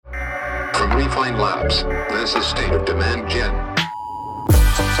From Refine Labs, this is State of Demand Gen.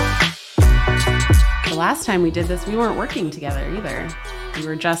 The last time we did this, we weren't working together either. We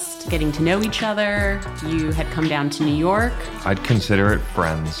were just getting to know each other. You had come down to New York. I'd consider it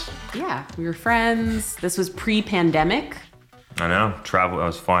friends. Yeah, we were friends. This was pre-pandemic. I know. I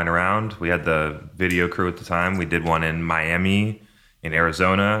was flying around. We had the video crew at the time. We did one in Miami, in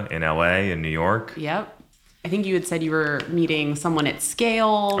Arizona, in LA, in New York. Yep. I think you had said you were meeting someone at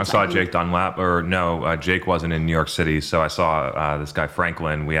Scale. I saw Jake Dunlap, Jake wasn't in New York City, so I saw this guy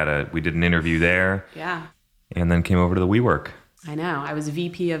Franklin. We did an interview there. Yeah. And then came over to the WeWork. I know. I was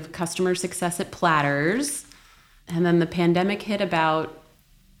VP of Customer Success at Platters, and then the pandemic hit about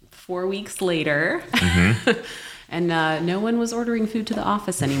 4 weeks later. Mm-hmm. And no one was ordering food to the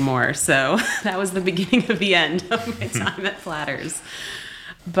office anymore. So that was the beginning of the end of my time at Platters.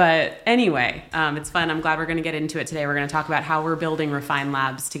 But anyway, it's fun. I'm glad we're going to get into it today. We're going to talk about how we're building Refine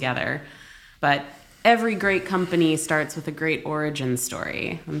Labs together. But every great company starts with a great origin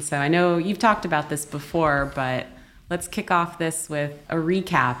story. And so I know you've talked about this before, but let's kick off this with a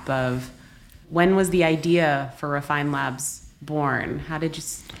recap of when was the idea for Refine Labs born? How did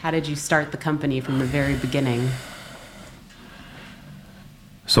you start the company from the very beginning?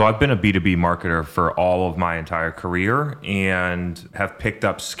 So I've been a B2B marketer for all of my entire career and have picked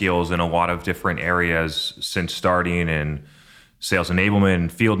up skills in a lot of different areas since starting in sales enablement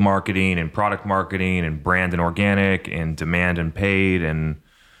and field marketing and product marketing and brand and organic and demand and paid and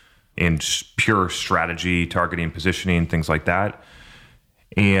in pure strategy, targeting, positioning, things like that.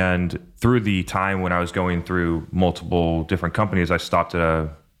 And through the time when I was going through multiple different companies, I stopped at a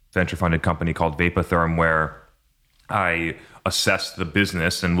venture funded company called Vapotherm where I assessed the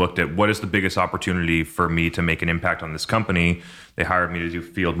business and looked at what is the biggest opportunity for me to make an impact on this company. They hired me to do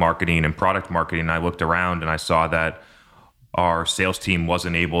field marketing and product marketing. And I looked around and I saw that our sales team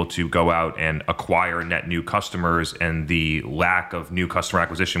wasn't able to go out and acquire net new customers, and the lack of new customer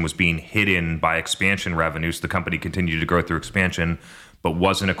acquisition was being hidden by expansion revenues. The company continued to grow through expansion, but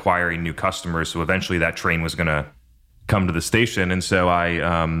wasn't acquiring new customers. So eventually that train was going to come to the station. And so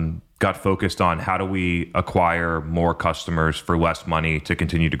I got focused on how do we acquire more customers for less money to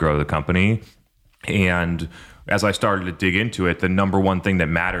continue to grow the company. And as I started to dig into it, the number one thing that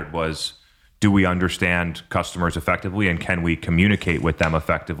mattered was, do we understand customers effectively and can we communicate with them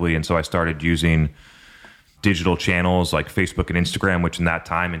effectively? And so I started using digital channels like Facebook and Instagram, which in that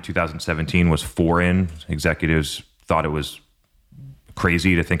time in 2017 was foreign. Executives thought it was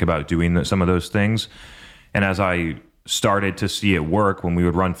crazy to think about doing some of those things. And as I started to see it work, when we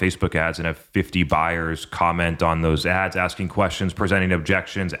would run Facebook ads and have 50 buyers comment on those ads, asking questions, presenting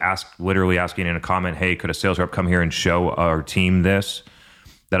objections, literally asking in a comment, hey, could a sales rep come here and show our team this?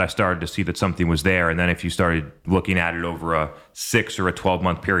 That I started to see that something was there. And then if you started looking at it over a 6 or a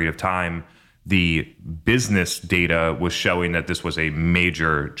 12-month period of time, the business data was showing that this was a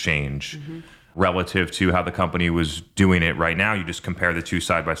major change. Mm-hmm. Relative to how the company was doing it right now. You just compare the two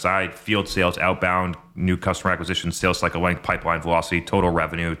side by side: field sales, outbound, new customer acquisition, sales cycle length, pipeline velocity, total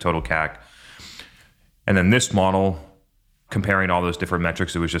revenue, total CAC. And then this model, comparing all those different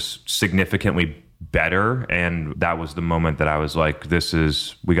metrics, it was just significantly better. And that was the moment that I was like,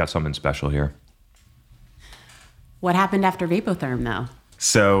 we got something special here. What happened after Vapotherm though?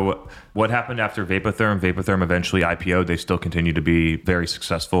 So what happened after Vapotherm? Vapotherm eventually IPO'd. They still continue to be very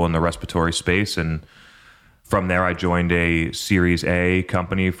successful in the respiratory space. And from there, I joined a Series A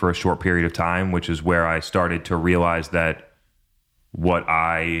company for a short period of time, which is where I started to realize that what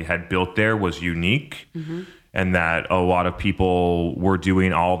I had built there was unique. Mm-hmm. And that a lot of people were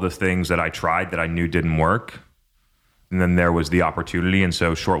doing all the things that I tried that I knew didn't work. And then there was the opportunity. And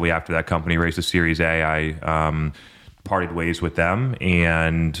so shortly after that company raised a Series A, I parted ways with them.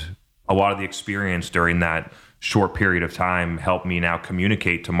 And a lot of the experience during that short period of time helped me now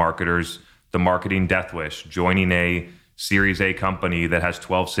communicate to marketers the marketing death wish, joining a Series A company that has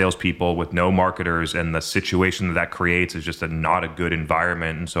 12 salespeople with no marketers, and the situation that creates is just not a good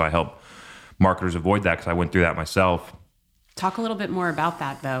environment. And so I help marketers avoid that because I went through that myself. Talk a little bit more about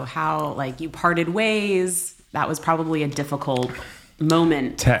that though, how you parted ways. That was probably a difficult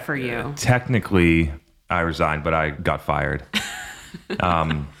moment for you. Technically, I resigned, but I got fired.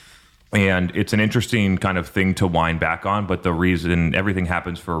 And it's an interesting kind of thing to wind back on, but the reason, everything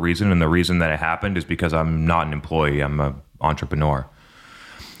happens for a reason, and the reason that it happened is because I'm not an employee, I'm an entrepreneur.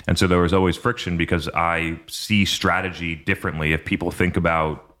 And so there was always friction because I see strategy differently. If people think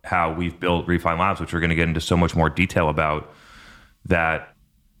about how we've built Refine Labs, which we're going to get into so much more detail about, that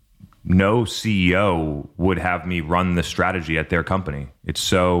no CEO would have me run the strategy at their company. It's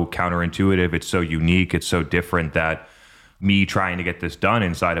so counterintuitive, it's so unique, it's so different that me trying to get this done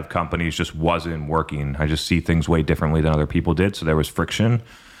inside of companies just wasn't working. I just see things way differently than other people did. So there was friction.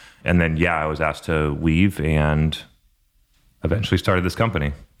 And then, I was asked to leave and eventually started this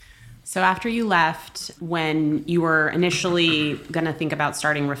company. So after you left, when you were initially going to think about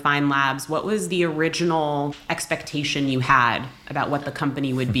starting Refine Labs, what was the original expectation you had about what the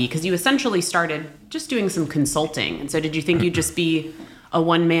company would be? Because you essentially started just doing some consulting. And so did you think you'd just be a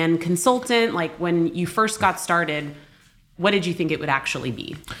one-man consultant? Like when you first got started, what did you think it would actually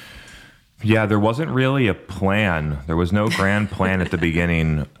be? Yeah, there wasn't really a plan. There was no grand plan at the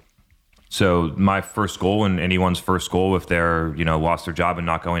beginning. So my first goal, and anyone's first goal if they're, lost their job and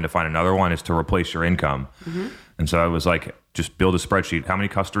not going to find another one, is to replace your income. Mm-hmm. And so I was like, just build a spreadsheet. How many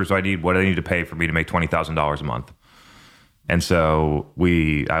customers do I need? What do I need to pay for me to make $20,000 a month? And so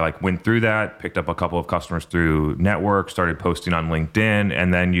I went through that, picked up a couple of customers through network, started posting on LinkedIn,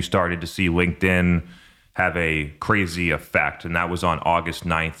 and then you started to see LinkedIn have a crazy effect. And that was on August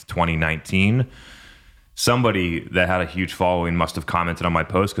 9th, 2019. Somebody that had a huge following must have commented on my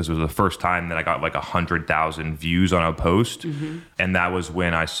post because it was the first time that I got like 100,000 views on a post. Mm-hmm. And that was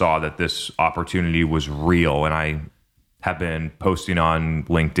when I saw that this opportunity was real. And I have been posting on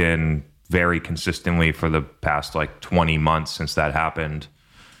LinkedIn very consistently for the past 20 months since that happened.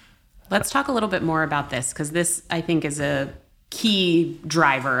 Let's talk a little bit more about this, because this, I think, is a key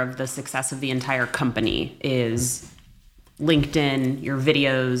driver of the success of the entire company is LinkedIn, your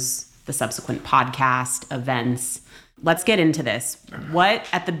videos, the subsequent podcast, events. Let's get into this.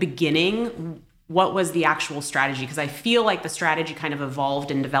 At the beginning, what was the actual strategy? Because I feel like the strategy kind of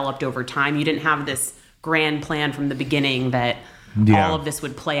evolved and developed over time. You didn't have this grand plan from the beginning that all of this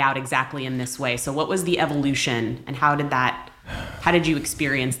would play out exactly in this way. So what was the evolution, and how did you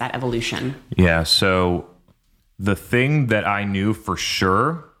experience that evolution? Yeah, so the thing that I knew for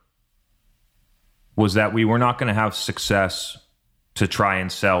sure was that we were not going to have success to try and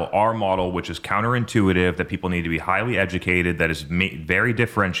sell our model, which is counterintuitive, that people need to be highly educated, that is very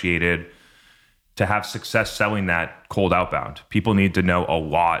differentiated, to have success selling that cold outbound. People need to know a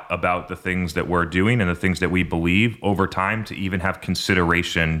lot about the things that we're doing and the things that we believe over time to even have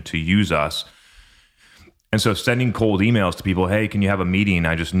consideration to use us. And so sending cold emails to people, hey, can you have a meeting?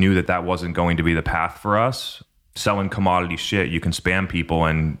 I just knew that wasn't going to be the path for us. Selling commodity shit, you can spam people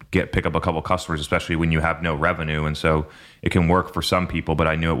and pick up a couple customers, especially when you have no revenue. And so it can work for some people, but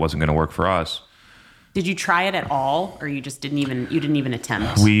I knew it wasn't going to work for us. Did you try it at all, or you just didn't even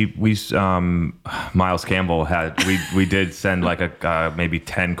attempt? We Miles Campbell we did send maybe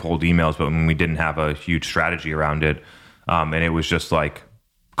 10 cold emails, but we didn't have a huge strategy around it. And it was just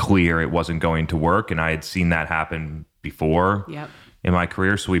clear it wasn't going to work. And I had seen that happen before in my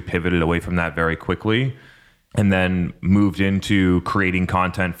career. So we pivoted away from that very quickly and then moved into creating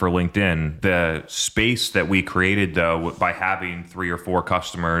content for LinkedIn. The space that we created, though, by having 3 or 4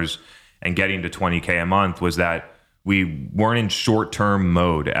 customers and getting to $20K a month, was that we weren't in short-term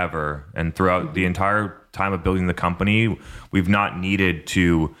mode ever. And throughout the entire time of building the company, we've not needed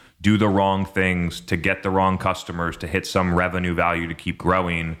to do the wrong things to get the wrong customers, to hit some revenue value to keep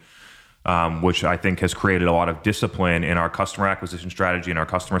growing, which I think has created a lot of discipline in our customer acquisition strategy, in our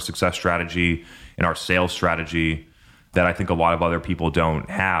customer success strategy, in our sales strategy, that I think a lot of other people don't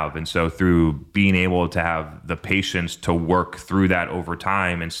have. And so through being able to have the patience to work through that over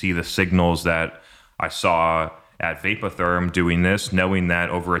time and see the signals that I saw at Vapotherm doing this, knowing that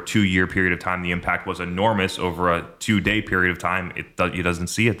over a 2-year period of time, the impact was enormous. Over a 2-day period of time, it doesn't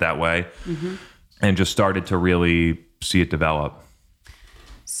see it that way. Mm-hmm. And just started to really see it develop.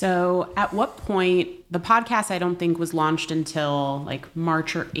 So at what point, the podcast I don't think was launched until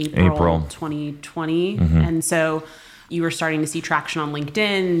March or April 2020. Mm-hmm. And so you were starting to see traction on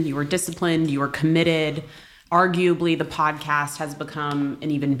LinkedIn, you were disciplined, you were committed. Arguably, the podcast has become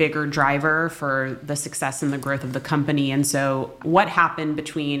an even bigger driver for the success and the growth of the company. And so what happened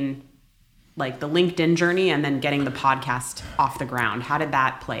between the LinkedIn journey and then getting the podcast off the ground? How did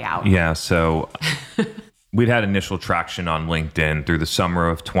that play out? Yeah, so we'd had initial traction on LinkedIn through the summer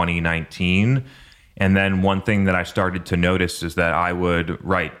of 2019. And then one thing that I started to notice is that I would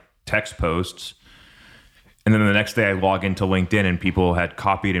write text posts, and then the next day I log into LinkedIn and people had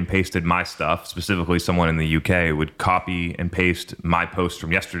copied and pasted my stuff. Specifically, someone in the UK would copy and paste my post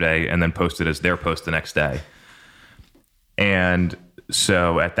from yesterday and then post it as their post the next day. And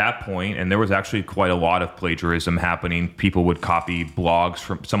so at that point, and there was actually quite a lot of plagiarism happening. People would copy blogs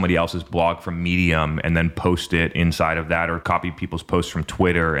from somebody else's blog from Medium and then post it inside of that, or copy people's posts from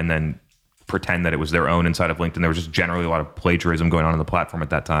Twitter and then pretend that it was their own inside of LinkedIn. There was just generally a lot of plagiarism going on the platform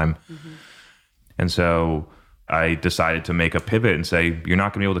at that time. Mm-hmm. And so I decided to make a pivot and say, you're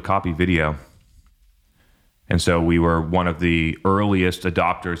not going to be able to copy video. And so we were one of the earliest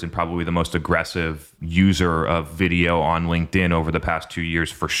adopters and probably the most aggressive user of video on LinkedIn over the past 2 years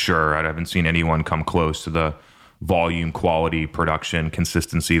for sure. I haven't seen anyone come close to the volume, quality, production,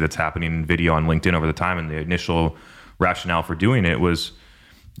 consistency that's happening in video on LinkedIn over the time. And the initial rationale for doing it was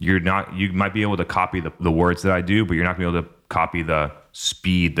you might be able to copy the words that I do, but you're not going to be able to copy the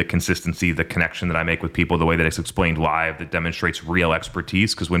speed, the consistency, the connection that I make with people, the way that it's explained live that demonstrates real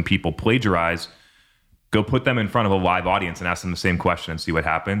expertise. Because when people plagiarize, go put them in front of a live audience and ask them the same question and see what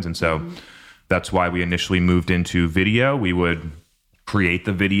happens. And so that's why we initially moved into video. We would create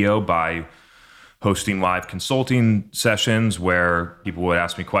the video by hosting live consulting sessions where people would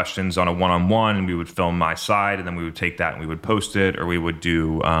ask me questions on a one-on-one, and we would film my side, and then we would take that and we would post it, or we would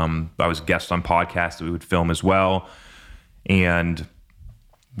do, I was a guest on podcasts that we would film as well. And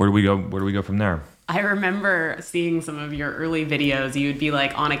where do we go from there? I remember seeing some of your early videos. You would be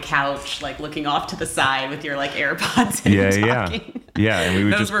like on a couch, like looking off to the side with your like AirPods in talking. Yeah. And we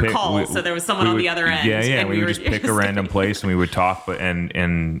would those were calls, so there was someone on the other end. Yeah. And we would just pick a random place and we would talk, but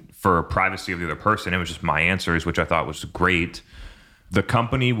and for privacy of the other person, it was just my answers, which I thought was great. The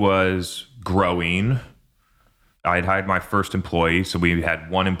company was growing. I had hired my first employee, so we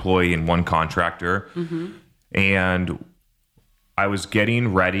had one employee and one contractor, and I was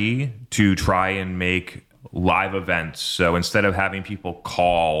getting ready to try and make live events. So instead of having people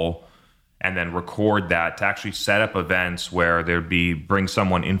call and then record that, to actually set up events where bring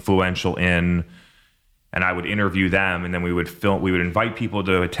someone influential in, and I would interview them, and then we would invite people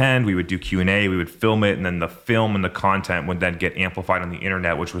to attend, we would do Q&A, we would film it, and then the film and the content would then get amplified on the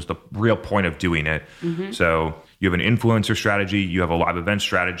internet, which was the real point of doing it. So you have an influencer strategy, you have a live event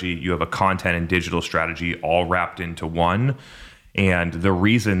strategy, you have a content and digital strategy all wrapped into one. And the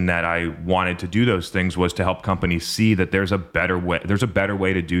reason that I wanted to do those things was to help companies see that there's a better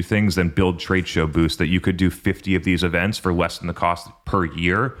way to do things than build trade show booths, that you could do 50 of these events for less than the cost per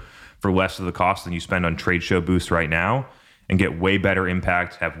year, for less of the cost than you spend on trade show booths right now, and get way better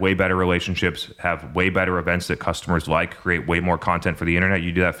impact, have way better relationships, have way better events that customers like, create way more content for the internet.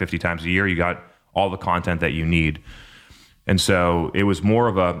 You do that 50 times a year, you got all the content that you need. And so it was more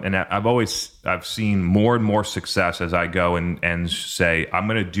of and I've seen more and more success as I go and say, I'm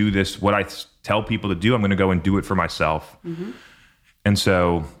going to do this, what I tell people to do, I'm going to go and do it for myself. And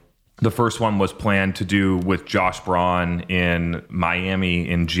so the first one was planned to do with Josh Braun in Miami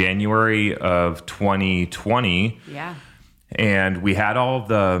in January of 2020. Yeah. And we had all of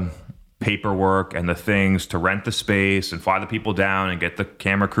the paperwork and the things to rent the space and fly the people down and get the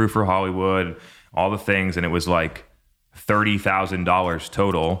camera crew for Hollywood, all the things. And it was like $30,000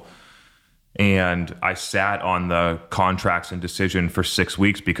 total. And I sat on the contracts and decision for 6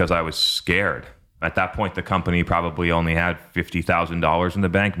 weeks because I was scared. At that point, the company probably only had $50,000 in the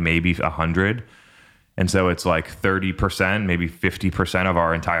bank, maybe 100. And so it's like 30%, maybe 50% of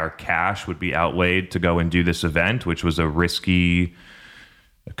our entire cash would be outlaid to go and do this event, which was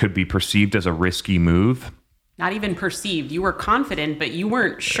could be perceived as a risky move. Not even perceived. You were confident, but you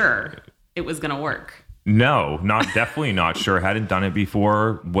weren't sure it was going to work. No, definitely not sure. Hadn't done it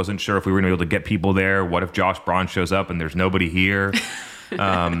before. Wasn't sure if we were going to be able to get people there. What if Josh Braun shows up and there's nobody here?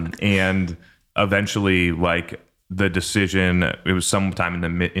 And eventually, like, the decision, it was sometime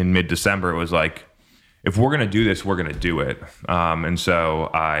in mid-December. It was like, if we're going to do this, we're going to do it. And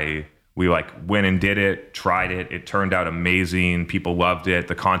so we went and did it, tried it. It turned out amazing. People loved it.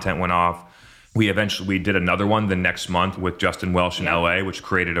 The content went off. We did another one the next month with Justin Welsh in LA, which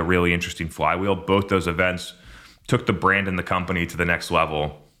created a really interesting flywheel. Both those events took the brand and the company to the next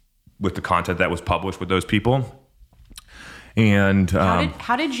level with the content that was published with those people. And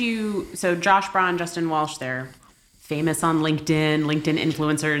how did you? So Josh Braun, Justin Welsh, they're famous on LinkedIn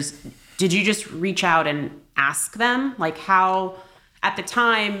influencers. Did you just reach out and ask them, like, how? At the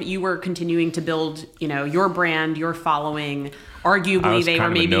time, you were continuing to build, your brand, your following. Arguably, they were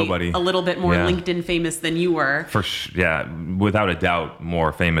maybe a little bit more LinkedIn famous than you were. Without a doubt,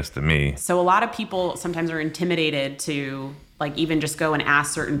 more famous than me. So a lot of people sometimes are intimidated to, like, even just go and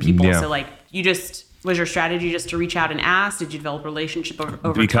ask certain people. Yeah. So, like, was your strategy just to reach out and ask? Did you develop a relationship over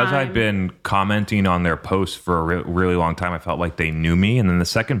time? Because I'd been commenting on their posts for a really long time, I felt like they knew me. And then the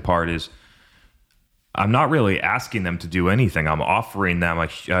second part is, I'm not really asking them to do anything. I'm offering them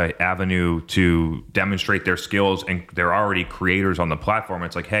an avenue to demonstrate their skills, and they're already creators on the platform.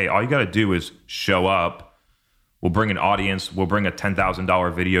 It's like, hey, all you got to do is show up. We'll bring an audience. We'll bring a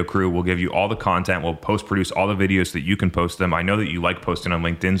 $10,000 video crew. We'll give you all the content. We'll post-produce all the videos that you can post them. I know that you like posting on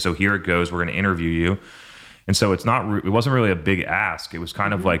LinkedIn, so here it goes. We're going to interview you. And so it wasn't really a big ask. It was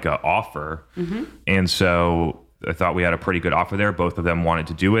kind of like an offer. And so I thought we had a pretty good offer there. Both of them wanted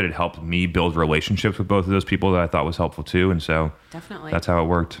to do it. It helped me build relationships with both of those people that I thought was helpful too. And so definitely, that's how it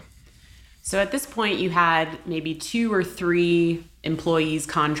worked. So at this point, you had maybe 2 or 3 employees,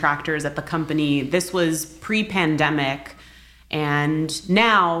 contractors at the company. This was pre-pandemic. And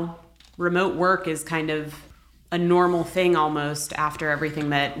now remote work is kind of a normal thing almost after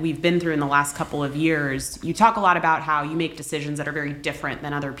everything that we've been through in the last couple of years. You talk a lot about how you make decisions that are very different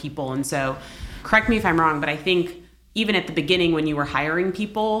than other people. And so correct me if I'm wrong, but I think even at the beginning when you were hiring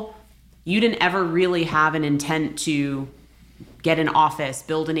people, you didn't ever really have an intent to get an office,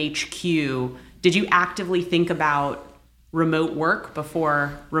 build an HQ. Did you actively think about remote work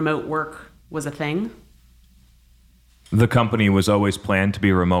before remote work was a thing? The company was always planned to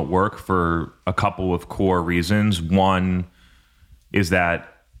be remote work for a couple of core reasons. One is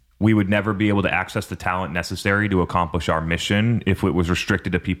that we would never be able to access the talent necessary to accomplish our mission if it was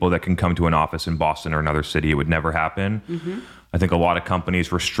restricted to people that can come to an office in Boston or another city. It would never happen. Mm-hmm. I think a lot of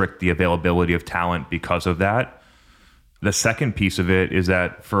companies restrict the availability of talent because of that. The second piece of it is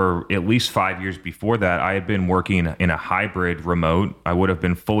that for at least 5 years before that, I had been working in a hybrid remote. I would have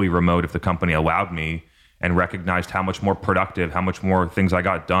been fully remote if the company allowed me, and recognized how much more productive, how much more things I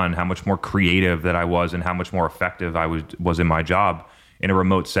got done, how much more creative that I was, and how much more effective I was in my job in a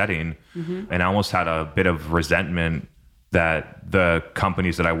remote setting. Mm-hmm. And I almost had a bit of resentment that the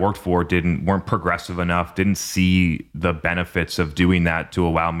companies that I worked for weren't progressive enough, didn't see the benefits of doing that to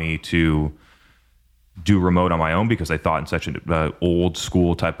allow me to do remote on my own, because I thought in such an old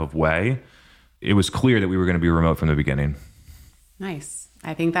school type of way. It was clear that we were going to be remote from the beginning. Nice.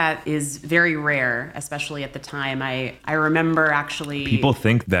 I think that is very rare, especially at the time. I remember actually... People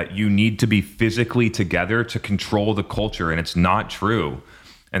think that you need to be physically together to control the culture, and it's not true.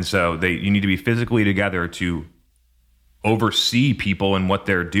 And so you need to be physically together to oversee people and what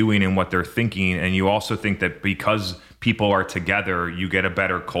they're doing and what they're thinking. And you also think that because people are together, you get a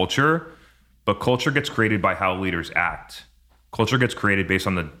better culture. But culture gets created by how leaders act. Culture gets created based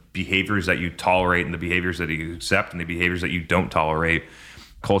on the behaviors that you tolerate and the behaviors that you accept and the behaviors that you don't tolerate.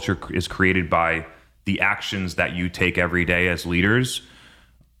 Culture is created by the actions that you take every day as leaders.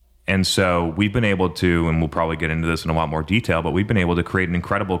 And so we've been able to, and we'll probably get into this in a lot more detail, but we've been able to create an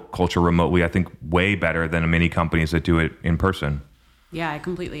incredible culture remotely, I think way better than many companies that do it in person. Yeah, I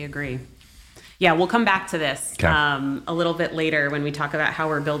completely agree. Yeah, we'll come back to this a little bit later when we talk about how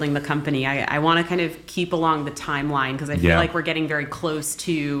we're building the company. I want to kind of keep along the timeline because I feel like we're getting very close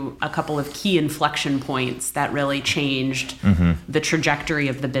to a couple of key inflection points that really changed the trajectory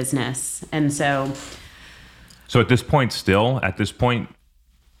of the business. And so at this point,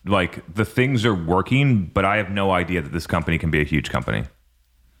 like the things are working, but I have no idea that this company can be a huge company.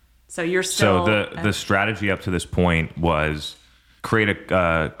 So you're still... So the strategy up to this point was create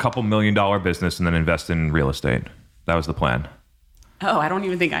a couple $1 million business and then invest in real estate. That was the plan. Oh, I don't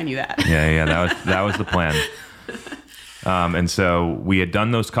even think I knew that. Yeah, that was the plan. And so we had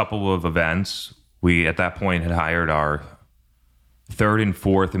done those couple of events. We, at that point, had hired our 3rd and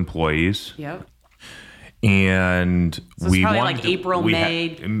 4th employees. Yep. And so we probably like April,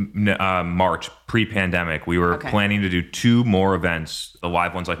 May, March, pre-pandemic. We were planning to do 2 more events, the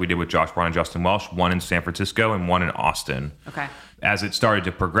live ones like we did with Josh Braun and Justin Welsh, one in San Francisco and one in Austin. Okay. As it started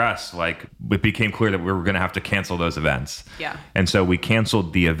to progress, like it became clear that we were going to have to cancel those events. Yeah. And so we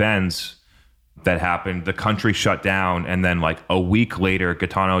canceled the events that happened. The country shut down, and then like a week later,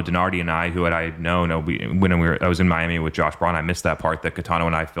 Gaetano Dinardi and I, who I had known, I was in Miami with Josh Braun. I missed that part that Gaetano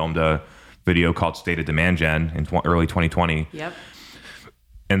and I filmed a video called State of Demand Gen in early 2020. Yep.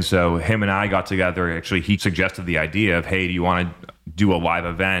 And so him and I got together. Actually, he suggested the idea of, hey, do you want to do a live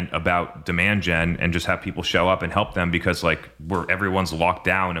event about demand gen and just have people show up and help them, because like everyone's locked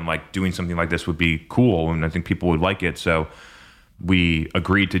down and like doing something like this would be cool, and I think people would like it. So we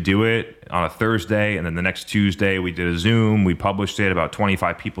agreed to do it on a Thursday, and then the next Tuesday we did a Zoom. We published it. About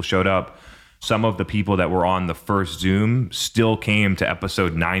 25 people showed up. Some of the people that were on the first Zoom still came to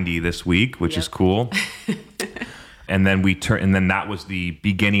episode 90 this week, which is cool. And then and then that was the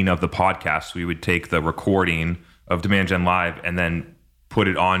beginning of the podcast. We would take the recording of Demand Gen Live and then put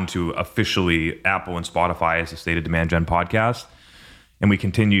it on to officially Apple and Spotify as the State of Demand Gen podcast. And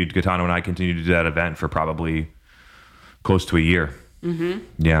Gaetano and I continued to do that event for probably close to a year. Mm-hmm.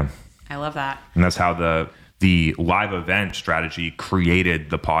 Yeah. I love that. And that's how the live event strategy created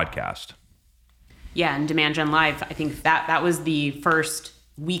the podcast. Yeah, and Demand Gen Live, I think that was the first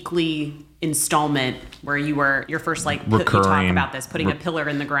weekly installment where you were your first like you talk about this, putting a pillar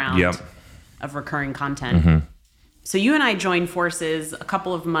in the ground of recurring content. Mm-hmm. So you and I joined forces a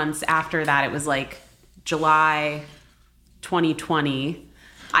couple of months after that. It was like July 2020.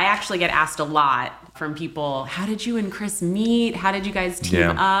 I actually get asked a lot from people. How did you and Chris meet? How did you guys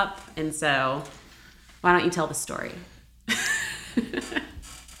team up? And so why don't you tell the story?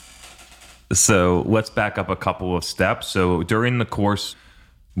 So let's back up a couple of steps. So during the course,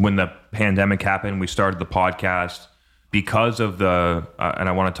 when the pandemic happened, we started the podcast because of the, and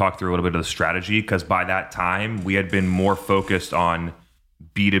I want to talk through a little bit of the strategy, because by that time we had been more focused on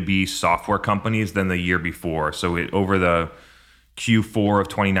B2B software companies than the year before. So over the Q4 of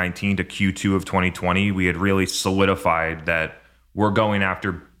 2019 to Q2 of 2020, we had really solidified that we're going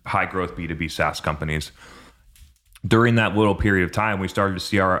after high growth B2B SaaS companies. During that little period of time, we started to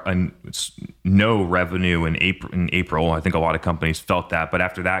see our no revenue in April. I think a lot of companies felt that. But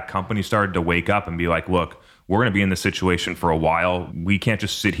after that, companies started to wake up and be like, look, we're going to be in this situation for a while. We can't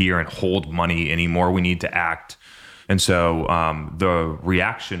just sit here and hold money anymore. We need to act. And so the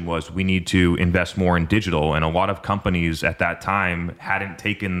reaction was we need to invest more in digital. And a lot of companies at that time hadn't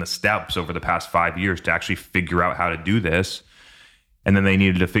taken the steps over the past 5 years to actually figure out how to do this. And then they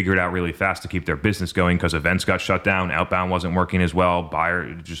needed to figure it out really fast to keep their business going because events got shut down. Outbound wasn't working as well.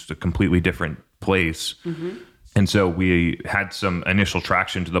 Buyer, just a completely different place. Mm-hmm. And so we had some initial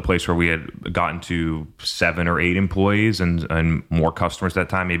traction to the place where we had gotten to 7 or 8 employees and more customers at that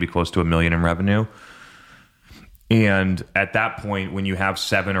time, maybe close to $1 million in revenue. And at that point, when you have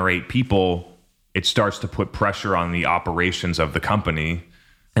 7 or 8 people, it starts to put pressure on the operations of the company.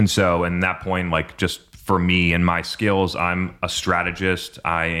 And so at that point, like just for me and my skills, I'm a strategist.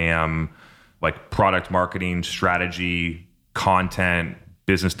 I am like product marketing, strategy, content,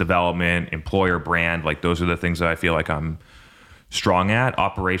 business development, employer brand. Like those are the things that I feel like I'm strong at.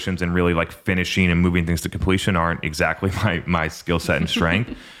 Operations and really like finishing and moving things to completion aren't exactly my skill set and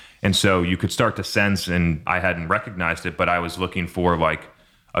strength. And so you could start to sense, and I hadn't recognized it, but I was looking for like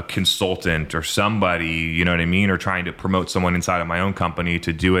a consultant or somebody, you know what I mean? Or trying to promote someone inside of my own company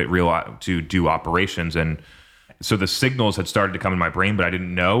to do it to do operations. And so the signals had started to come in my brain, but I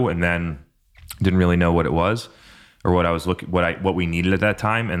didn't know, and then didn't really know what it was or what I was what we needed at that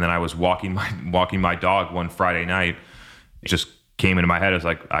time. And then I was walking my dog one Friday night. It just came into my head. I was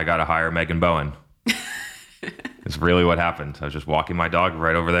like, I got to hire Megan Bowen. It's really what happened. I was just walking my dog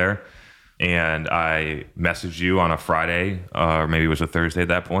right over there. And I messaged you on a Friday, or maybe it was a Thursday at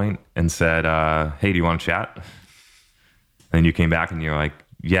that point, and said, hey, do you want to chat? And you came back and you're like,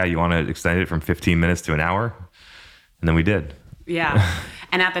 yeah, you want to extend it from 15 minutes to an hour? And then we did. Yeah.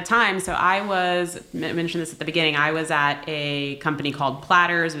 And at the time, so I mentioned this at the beginning, I was at a company called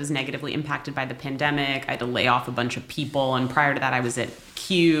Platters. It was negatively impacted by the pandemic. I had to lay off a bunch of people. And prior to that, I was at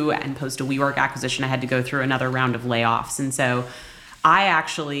Q, and post a WeWork acquisition, I had to go through another round of layoffs. And so I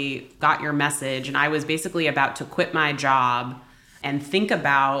actually got your message, and I was basically about to quit my job and think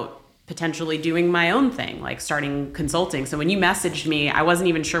about potentially doing my own thing, like starting consulting. So when you messaged me, I wasn't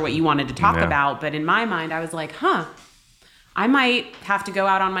even sure what you wanted to talk about, but in my mind, I was like, I might have to go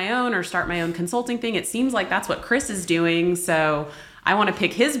out on my own or start my own consulting thing. It seems like that's what Chris is doing. So I want to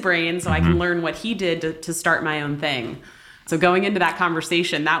pick his brain so I can learn what he did to start my own thing. So going into that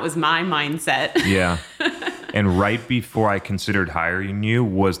conversation, that was my mindset. Yeah. And right before I considered hiring you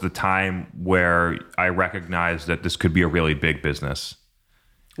was the time where I recognized that this could be a really big business.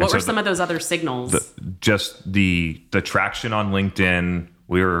 What were some of those other signals? Just the traction on LinkedIn.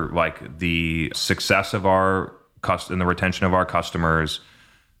 We were like the success of our and the retention of our customers.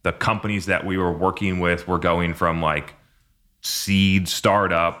 The companies that we were working with were going from like seed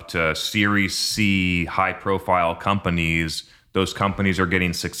startup to Series C high profile companies. Those companies are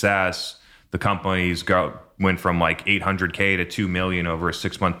getting success. The companies went from like 800K to 2 million over a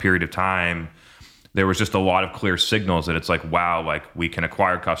 6-month period of time. There was just a lot of clear signals that it's like, wow, like we can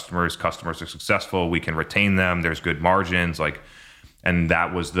acquire customers are successful, we can retain them, there's good margins, like, and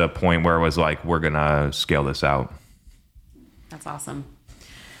that was the point where it was like, we're gonna scale this out. That's awesome.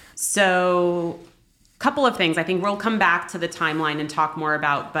 So couple of things I think we'll come back to the timeline and talk more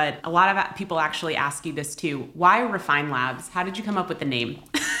about, but a lot of people actually ask you this too. Why Refine Labs? How did you come up with the name?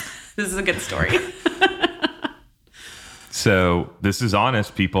 This is a good story. So this is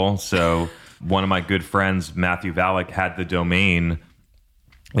honest, people. So one of my good friends, Matthew Valek, had the domain,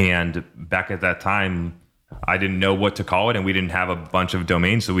 and back at that time, I didn't know what to call it, and we didn't have a bunch of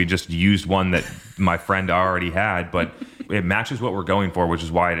domains, so we just used one that my friend already had, but it matches what we're going for, which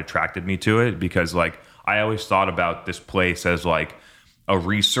is why it attracted me to it, because like I always thought about this place as like a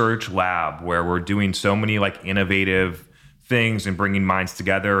research lab where we're doing so many like innovative things and bringing minds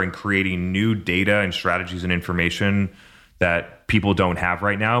together and creating new data and strategies and information that people don't have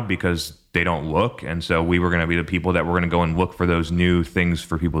right now because they don't look. And so we were going to be the people that were going to go and look for those new things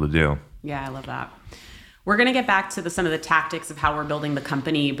for people to do. Yeah, I love that. We're going to get back to some of the tactics of how we're building the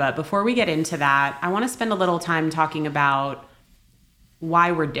company. But before we get into that, I want to spend a little time talking about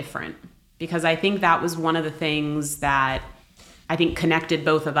why we're different. Because I think that was one of the things that I think connected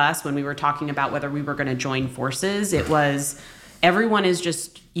both of us when we were talking about whether we were going to join forces. It was everyone is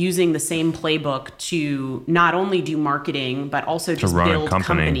just using the same playbook to not only do marketing, but also just build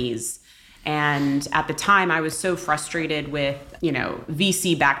companies. And at the time, I was so frustrated with,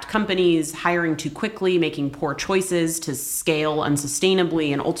 VC-backed companies hiring too quickly, making poor choices to scale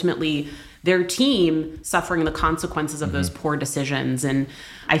unsustainably, and ultimately their team suffering the consequences of those poor decisions. And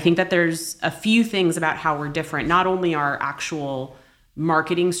I think that there's a few things about how we're different, not only our actual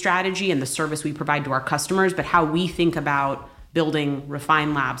marketing strategy and the service we provide to our customers, but how we think about building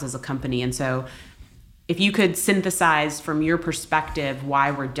Refine Labs as a company. And so if you could synthesize from your perspective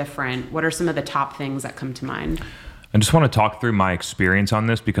why we're different, what are some of the top things that come to mind? I just want to talk through my experience on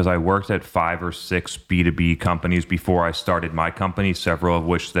this because I worked at 5 or 6 B2B companies before I started my company, several of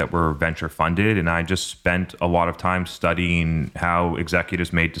which that were venture funded. And I just spent a lot of time studying how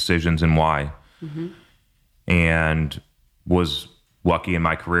executives made decisions and why. And was lucky in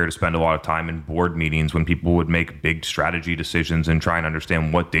my career to spend a lot of time in board meetings when people would make big strategy decisions and try and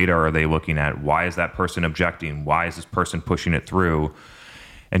understand what data are they looking at? Why is that person objecting? Why is this person pushing it through?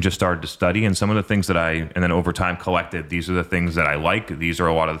 And just started to study. And some of the things that and then over time collected, these are the things that I like. These are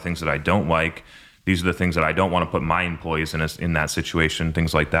a lot of the things that I don't like. These are the things that I don't want to put my employees in that situation,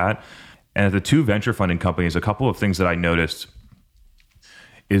 things like that. And at the 2 venture funding companies, a couple of things that I noticed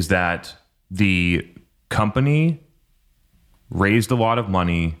is that the company raised a lot of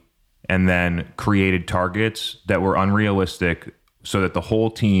money and then created targets that were unrealistic so that the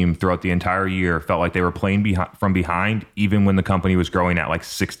whole team throughout the entire year felt like they were playing from behind, even when the company was growing at like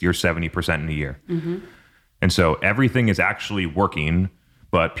 60 or 70% in a year. And so everything is actually working,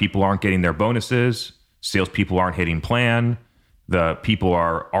 but people aren't getting their bonuses. Salespeople aren't hitting plan. The people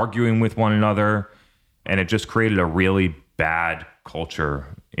are arguing with one another. And it just created a really bad culture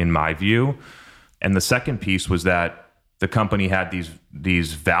in my view. And the second piece was that the company had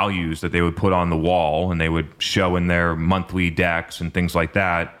these values that they would put on the wall and they would show in their monthly decks and things like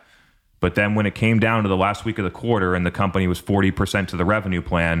that. But then when it came down to the last week of the quarter and the company was 40% to the revenue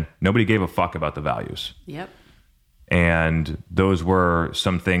plan, nobody gave a fuck about the values. Yep. And those were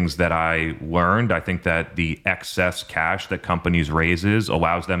some things that I learned. I think that the excess cash that companies raises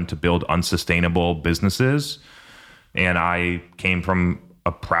allows them to build unsustainable businesses. And I came from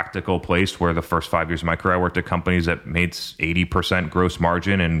a practical place where the first 5 years of my career, I worked at companies that made 80% gross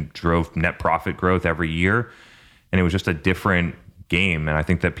margin and drove net profit growth every year. And it was just a different game. And I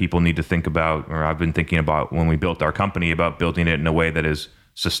think that people need to think about, or I've been thinking about when we built our company, about building it in a way that is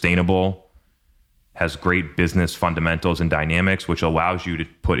sustainable, has great business fundamentals and dynamics, which allows you to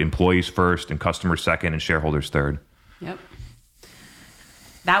put employees first and customers second and shareholders third. Yep.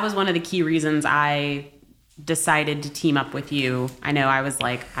 That was one of the key reasons I decided to team up with you. I know I was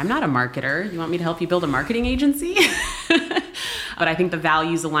like, I'm not a marketer. You want me to help you build a marketing agency? But I think the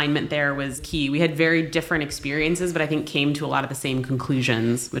values alignment there was key. We had very different experiences, but I think came to a lot of the same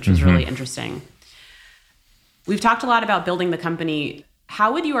conclusions, which was really interesting. We've talked a lot about building the company.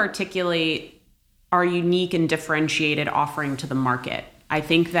 How would you articulate our unique and differentiated offering to the market? I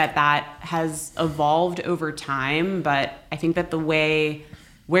think that has evolved over time, but I think that the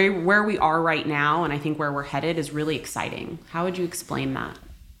where we are right now, and I think where we're headed, is really exciting. How would you explain that?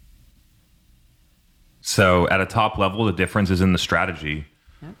 So at a top level, the difference is in the strategy.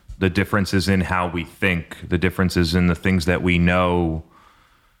 Yep. The difference is in how we think. The difference is in the things that we know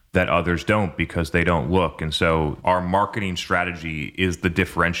that others don't because they don't look. And so our marketing strategy is the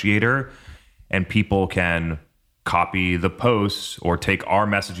differentiator, and people can copy the posts or take our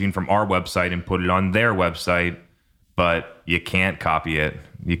messaging from our website and put it on their website, but you can't copy it.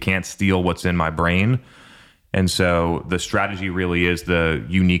 You can't steal what's in my brain. And so the strategy really is the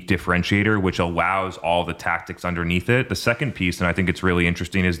unique differentiator, which allows all the tactics underneath it. The second piece, and I think it's really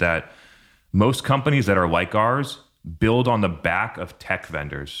interesting, is that most companies that are like ours build on the back of tech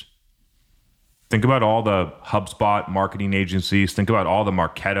vendors. Think about all the HubSpot marketing agencies. Think about all the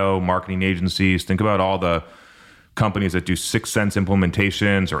Marketo marketing agencies. Think about all the companies that do 6 Sense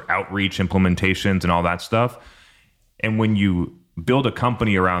implementations or outreach implementations and all that stuff. And when you build a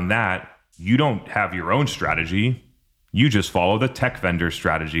company around that, you don't have your own strategy. You just follow the tech vendor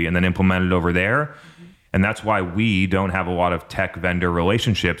strategy and then implement it over there. Mm-hmm. And that's why we don't have a lot of tech vendor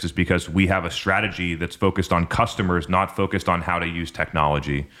relationships, is because we have a strategy that's focused on customers, not focused on how to use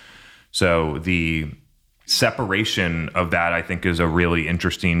technology. So the separation of that, I think, is a really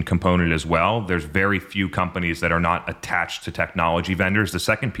interesting component as well. There's very few companies that are not attached to technology vendors. The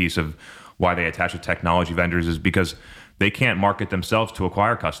second piece of why they attach with technology vendors is because they can't market themselves to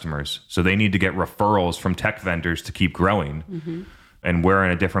acquire customers. So they need to get referrals from tech vendors to keep growing. Mm-hmm. And we're in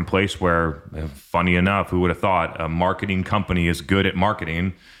a different place where, funny enough, who would have thought a marketing company is good at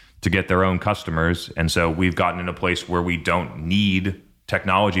marketing to get their own customers. And so we've gotten in a place where we don't need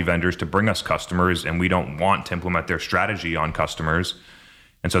technology vendors to bring us customers, and we don't want to implement their strategy on customers.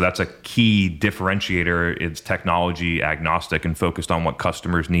 And so that's a key differentiator. It's technology agnostic and focused on what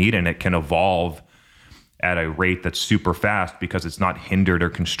customers need, and it can evolve at a rate that's super fast because it's not hindered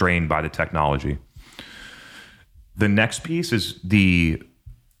or constrained by the technology. The next piece is the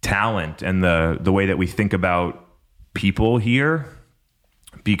talent and the way that we think about people here,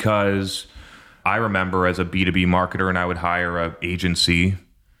 because I remember as a B2B marketer, and I would hire an agency,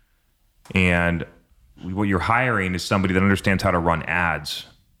 and what you're hiring is somebody that understands how to run ads,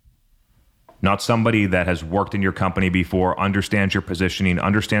 not somebody that has worked in your company before, understands your positioning,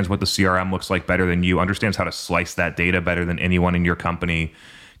 understands what the CRM looks like better than you, understands how to slice that data better than anyone in your company,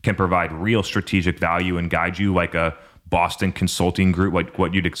 can provide real strategic value and guide you like a Boston Consulting Group, like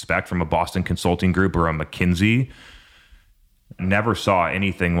what you'd expect from a Boston Consulting Group or a McKinsey. Never saw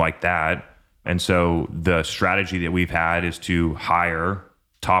anything like that. And so the strategy that we've had is to hire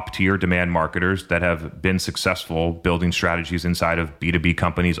top tier demand marketers that have been successful building strategies inside of B2B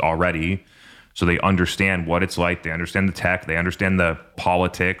companies already. So they understand what it's like. They understand the tech. They understand the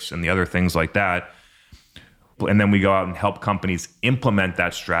politics and the other things like that. And then we go out and help companies implement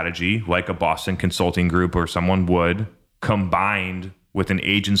that strategy like a Boston Consulting Group or someone would, combined with an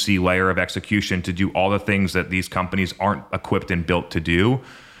agency layer of execution to do all the things that these companies aren't equipped and built to do.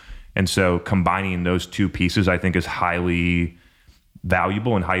 And so combining those two pieces, I think, is highly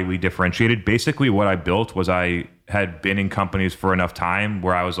valuable and highly differentiated. Basically, what I built was I had been in companies for enough time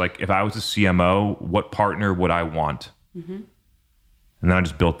where I was like, if I was a CMO, what partner would I want? Mm-hmm. And then I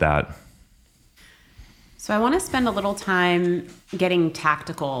just built that. So I want to spend a little time getting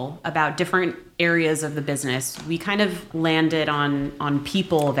tactical about different areas of the business. We kind of landed on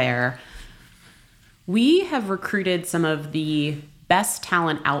people there. We have recruited some of the best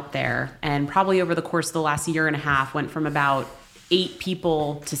talent out there, and probably over the course of the last year and a half went from about 8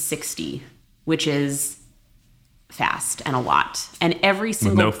 people to 60, which is fast and a lot. And every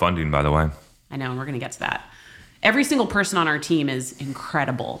single... With no funding, by the way. I know, and we're going to get to that. Every single person on our team is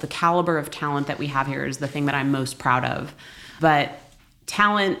incredible. The caliber of talent that we have here is the thing that I'm most proud of. But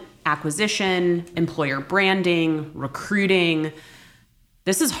talent acquisition, employer branding, recruiting,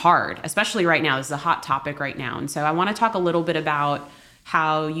 this is hard, especially right now. This is a hot topic right now. And so I want to talk a little bit about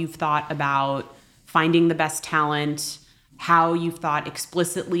how you've thought about finding the best talent, how you've thought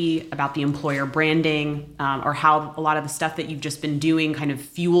explicitly about the employer branding, or how a lot of the stuff that you've just been doing kind of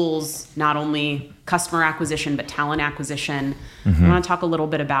fuels not only customer acquisition, but talent acquisition. Mm-hmm. I want to talk a little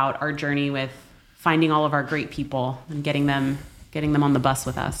bit about our journey with finding all of our great people and getting them on the bus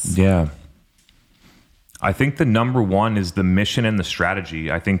with us. Yeah. I think the number one is the mission and the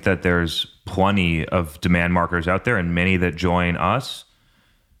strategy. I think that there's plenty of demand marketers out there, and many that join us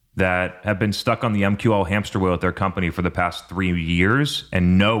that have been stuck on the MQL hamster wheel at their company for the past 3 years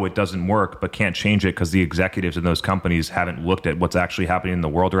and know it doesn't work, but can't change it because the executives in those companies haven't looked at what's actually happening in the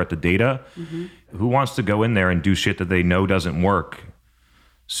world or at the data. Mm-hmm. Who wants to go in there and do shit that they know doesn't work?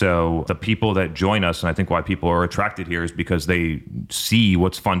 So the people that join us, and I think why people are attracted here, is because they see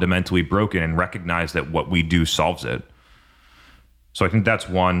what's fundamentally broken and recognize that what we do solves it. So I think that's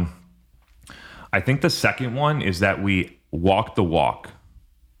one. I think the second one is that we walk the walk.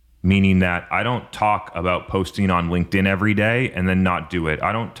 Meaning that I don't talk about posting on LinkedIn every day and then not do it.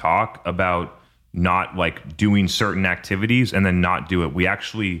 I don't talk about not like doing certain activities and then not do it. We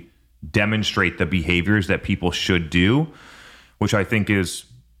actually demonstrate the behaviors that people should do, which I think is,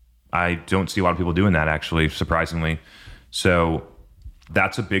 I don't see a lot of people doing that actually, surprisingly. So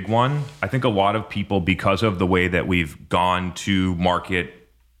that's a big one. I think a lot of people, because of the way that we've gone to market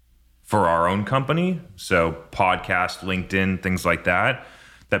for our own company, so podcast, LinkedIn, things like that,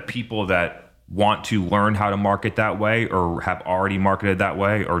 that people that want to learn how to market that way or have already marketed that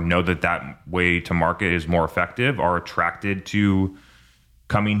way or know that that way to market is more effective are attracted to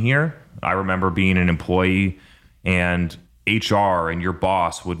coming here. I remember being an employee and HR and your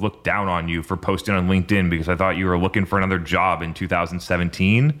boss would look down on you for posting on LinkedIn because I thought you were looking for another job in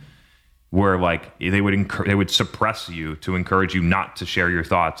 2017, where like they would suppress you to encourage you not to share your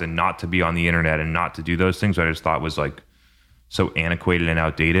thoughts and not to be on the internet and not to do those things. I just thought was like so antiquated and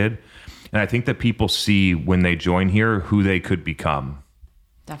outdated. And I think that people see when they join here who they could become.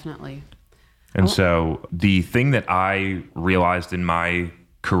 Definitely. And so the thing that I realized in my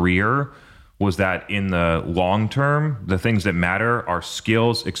career was that in the long term, the things that matter are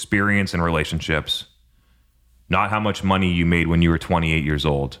skills, experience, and relationships, not how much money you made when you were 28 years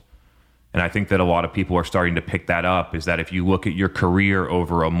old. And I think that a lot of people are starting to pick that up, is that if you look at your career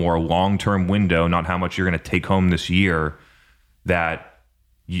over a more long-term window, not how much you're going to take home this year, that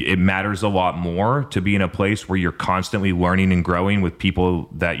it matters a lot more to be in a place where you're constantly learning and growing with people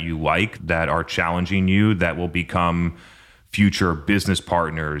that you like, that are challenging you, that will become future business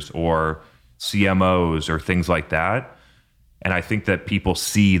partners or CMOs or things like that. And I think that people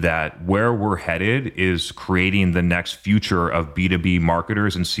see that where we're headed is creating the next future of B2B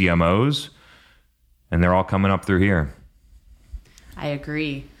marketers and CMOs, and they're all coming up through here. I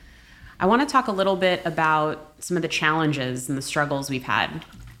agree. I want to talk a little bit about some of the challenges and the struggles we've had.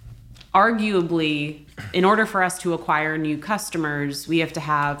 Arguably, in order for us to acquire new customers, we have to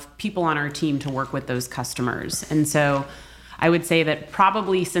have people on our team to work with those customers. And so I would say that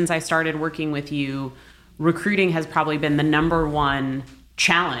probably since I started working with you, recruiting has probably been the number one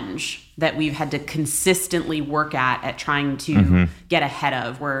challenge that we've had to consistently work at trying to get ahead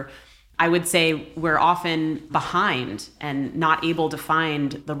of, where I would say we're often behind and not able to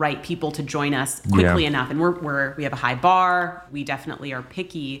find the right people to join us quickly enough. And we have a high bar. We definitely are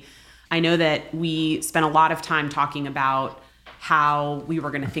picky. I know that we spent a lot of time talking about how we were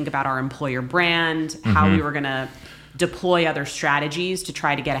going to think about our employer brand, how we were going to deploy other strategies to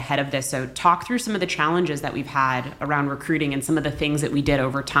try to get ahead of this. So talk through some of the challenges that we've had around recruiting and some of the things that we did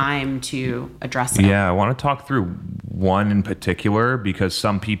over time to address it. Yeah, I want to talk through one in particular, because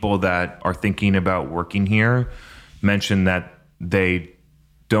some people that are thinking about working here mention that they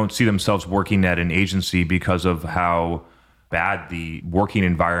don't see themselves working at an agency because of how bad the working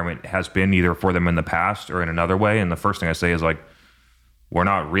environment has been, either for them in the past or in another way. And the first thing I say is, like, we're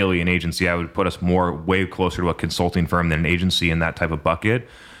not really an agency. I would put us way closer to a consulting firm than an agency in that type of bucket.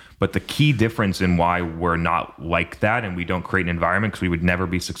 But the key difference in why we're not like that and we don't create an environment, because we would never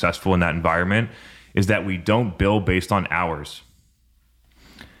be successful in that environment, is that we don't bill based on hours.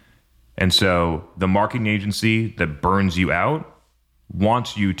 And so the marketing agency that burns you out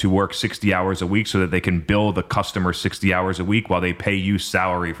wants you to work 60 hours a week so that they can bill the customer 60 hours a week while they pay you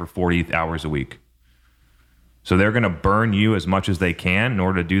salary for 40 hours a week. So they're going to burn you as much as they can in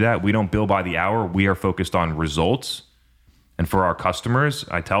order to do that. We don't bill by the hour. We are focused on results. And for our customers,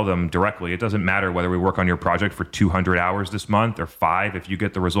 I tell them directly, it doesn't matter whether we work on your project for 200 hours this month or 5. If you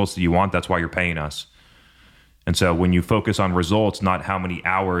get the results that you want, that's why you're paying us. And so when you focus on results, not how many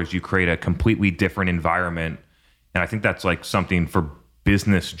hours, you create a completely different environment. And I think that's like something for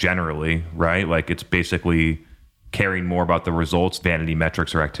business generally, right? Like, it's basically caring more about the results, vanity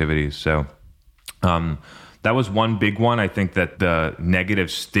metrics, or activities. So, that was one big one. I think that the negative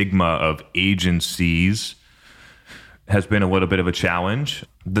stigma of agencies has been a little bit of a challenge.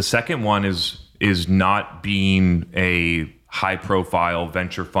 The second one is not being a high-profile,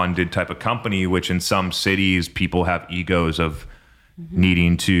 venture-funded type of company, which in some cities people have egos of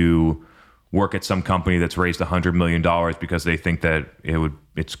needing to work at some company that's raised $100 million because they think that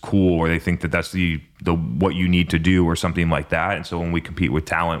it's cool, or they think that that's the what you need to do, or something like that. And so when we compete with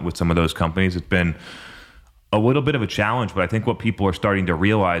talent with some of those companies, it's been a little bit of a challenge. But I think what people are starting to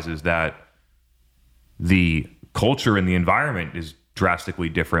realize is that the culture and the environment is drastically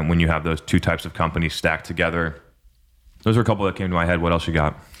different when you have those two types of companies stacked together. Those are a couple that came to my head. What else you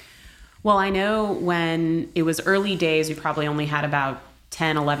got? Well, I know when it was early days, we probably only had about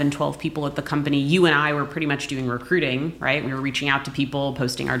 10, 11, 12 people at the company. You and I were pretty much doing recruiting, right? We were reaching out to people,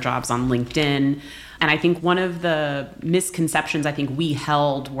 posting our jobs on LinkedIn. And I think one of the misconceptions I think we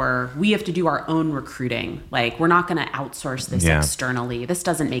held were, we have to do our own recruiting. Like, we're not going to outsource this externally. This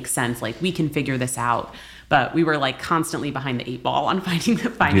doesn't make sense. Like, we can figure this out. But we were like constantly behind the 8 ball on finding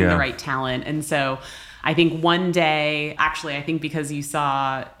the right talent. And so I think one day, actually, I think because you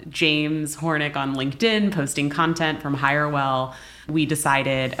saw James Hornick on LinkedIn posting content from HireWell, we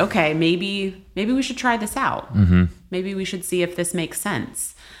decided, okay, maybe we should try this out. Maybe we should see if this makes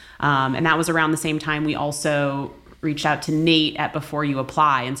sense. And that was around the same time we also reached out to Nate at Before You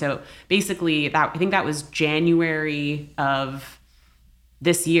Apply. And so basically, I think that was January of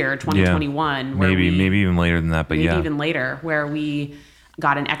this year, 2021. Yeah, maybe even later than that, but maybe even later, where we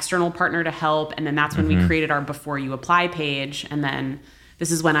got an external partner to help. And then that's when we created our Before You Apply page. And then this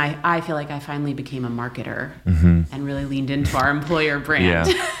is when I feel like I finally became a marketer and really leaned into our employer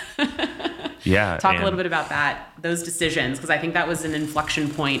brand. Talk a little bit about those decisions, because I think that was an inflection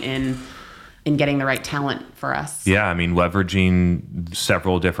point in getting the right talent for us. Yeah, I mean, leveraging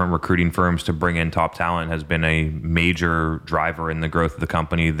several different recruiting firms to bring in top talent has been a major driver in the growth of the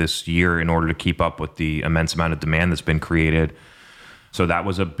company this year in order to keep up with the immense amount of demand that's been created. So that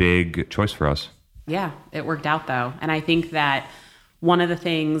was a big choice for us. Yeah, it worked out though. And I think that one of the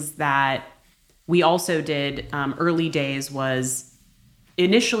things that we also did early days was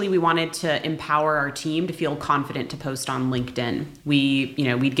initially we wanted to empower our team to feel confident to post on LinkedIn.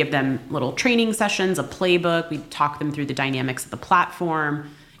 We'd give them little training sessions, a playbook. We'd talk them through the dynamics of the platform.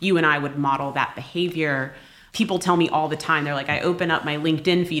 You and I would model that behavior. People tell me all the time, they're like, I open up my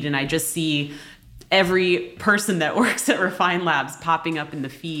LinkedIn feed and I just see every person that works at Refine Labs popping up in the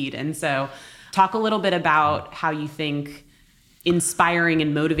feed. And so talk a little bit about how you think inspiring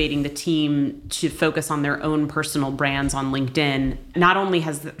and motivating the team to focus on their own personal brands on LinkedIn not only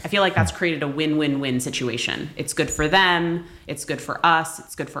I feel like that's created a win-win-win situation. It's good for them, it's good for us,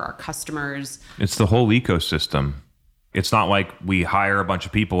 it's good for our customers. It's the whole ecosystem. It's not like we hire a bunch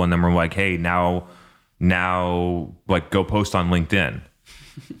of people and then we're like, hey, now like go post on LinkedIn.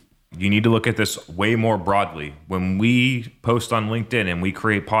 You need to look at this way more broadly. When we post on LinkedIn and we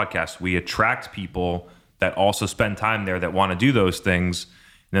create podcasts, we attract people that also spend time there that want to do those things.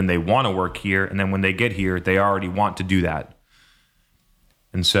 And then they want to work here. And then when they get here, they already want to do that.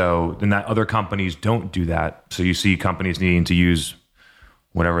 And so then that other companies don't do that. So you see companies needing to use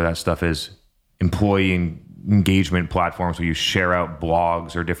whatever that stuff is, employee engagement platforms where you share out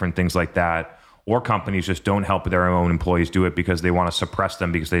blogs or different things like that. Or companies just don't help their own employees do it because they want to suppress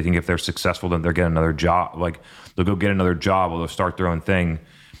them because they think if they're successful, then they'll get another job. Like they'll go get another job or they'll start their own thing.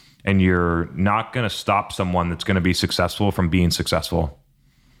 And you're not going to stop someone that's going to be successful from being successful.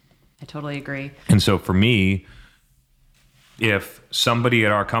 I totally agree. And so for me, if somebody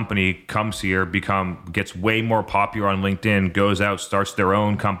at our company comes here, gets way more popular on LinkedIn, goes out, starts their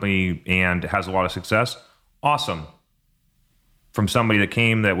own company and has a lot of success, awesome. From somebody that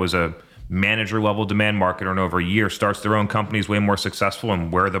came that was a manager level demand marketer and over a year starts their own company, is way more successful,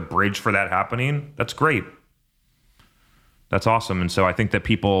 and we're the bridge for that happening, that's great. That's awesome. And so I think that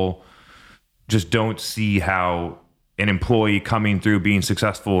people just don't see how an employee coming through, being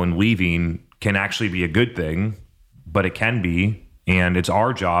successful and leaving can actually be a good thing, but it can be. And it's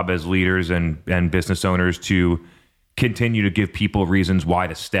our job as leaders and business owners to continue to give people reasons why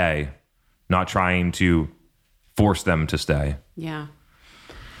to stay, not trying to force them to stay. Yeah.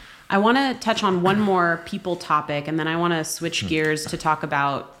 I want to touch on one more people topic, and then I want to switch gears to talk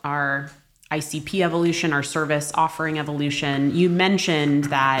about our ICP evolution, our service offering evolution. You mentioned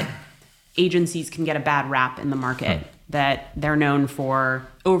that agencies can get a bad rap in the market, that they're known for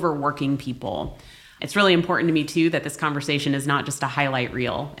overworking people. It's really important to me too that this conversation is not just a highlight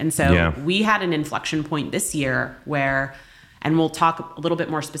reel. And so we had an inflection point this year where, and we'll talk a little bit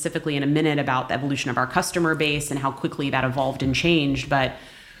more specifically in a minute about the evolution of our customer base and how quickly that evolved and changed. But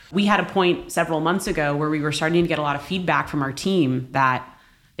we had a point several months ago where we were starting to get a lot of feedback from our team that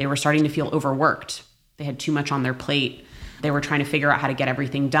they were starting to feel overworked. They had too much on their plate. They were trying to figure out how to get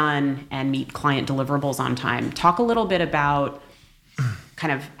everything done and meet client deliverables on time. Talk a little bit about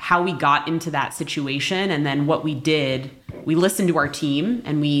kind of how we got into that situation and then what we did. We listened to our team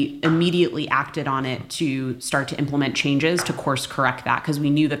and we immediately acted on it to start to implement changes to course correct that, because we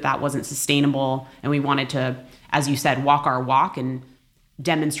knew that that wasn't sustainable and we wanted to, as you said, walk our walk and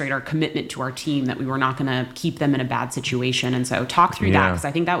demonstrate our commitment to our team that we were not going to keep them in a bad situation. And so talk through that, because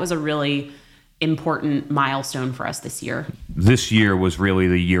I think that was a really important milestone for us this year. This year was really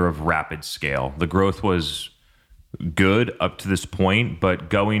the year of rapid scale. The growth was good up to this point, but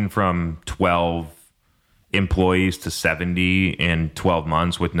going from 12 employees to 70 in 12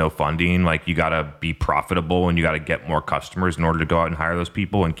 months with no funding, like you got to be profitable and you got to get more customers in order to go out and hire those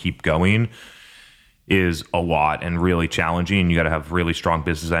people and keep going, is a lot and really challenging. You got to have really strong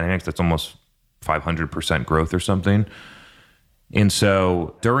business dynamics. That's almost 500% growth or something. And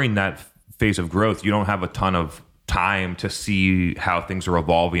so during that phase of growth, you don't have a ton of time to see how things are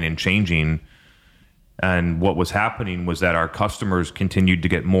evolving and changing. And what was happening was that our customers continued to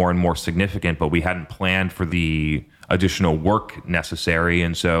get more and more significant, but we hadn't planned for the additional work necessary.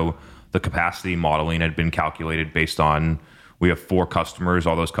 And so the capacity modeling had been calculated based on, we have 4 customers.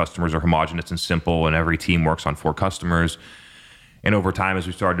 All those customers are homogenous and simple, and every team works on 4 customers. And over time, as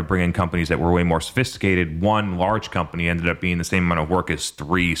we started to bring in companies that were way more sophisticated, one large company ended up being the same amount of work as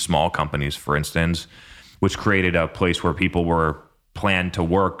 3 small companies, for instance, which created a place where people were planned to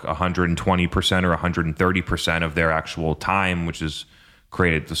work 120% or 130% of their actual time, which is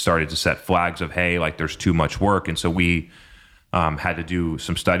started to set flags of, hey, like there's too much work. And so we had to do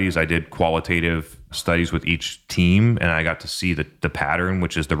some studies. I did qualitative studies with each team, and I got to see the pattern,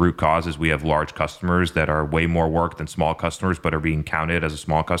 which is the root cause is we have large customers that are way more work than small customers, but are being counted as a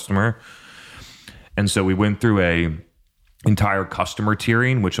small customer. And so we went through a entire customer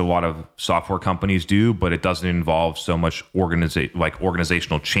tiering, which a lot of software companies do, but it doesn't involve so much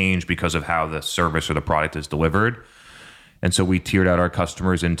organizational change because of how the service or the product is delivered. And so we tiered out our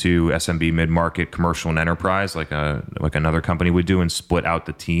customers into SMB, mid-market, commercial, and enterprise, like another company would do, and split out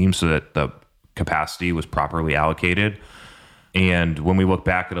the team so that the capacity was properly allocated. And when we look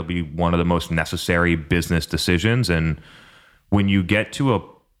back, it'll be one of the most necessary business decisions. And when you get to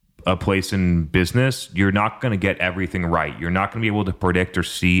a place in business, you're not going to get everything right. You're not going to be able to predict or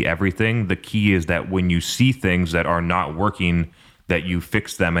see everything. The key is that when you see things that are not working, that you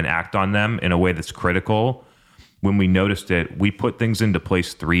fix them and act on them in a way that's critical. When we noticed it, we put things into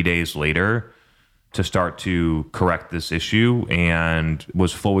place 3 days later to start to correct this issue, and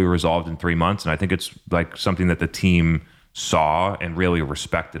was fully resolved in 3 months. And I think it's like something that the team saw and really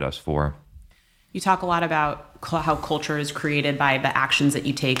respected us for. You talk a lot about how culture is created by the actions that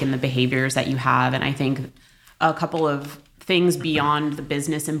you take and the behaviors that you have. And I think a couple of things beyond the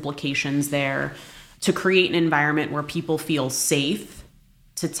business implications there, to create an environment where people feel safe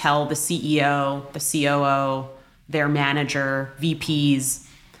to tell the CEO, the COO, their manager, VPs,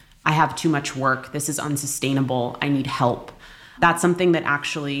 I have too much work. This is unsustainable. I need help. That's something that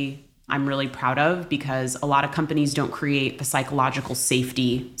actually I'm really proud of, because a lot of companies don't create the psychological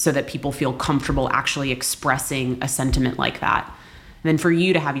safety so that people feel comfortable actually expressing a sentiment like that. And then for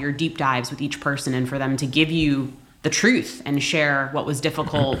you to have your deep dives with each person and for them to give you the truth and share what was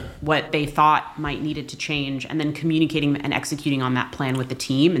difficult, what they thought might needed to change, and then communicating and executing on that plan with the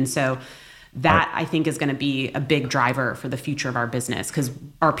team. And so that, I think, is going to be a big driver for the future of our business, because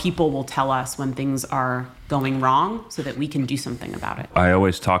our people will tell us when things are going wrong so that we can do something about it. I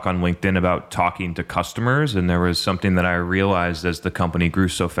always talk on LinkedIn about talking to customers, and there was something that I realized as the company grew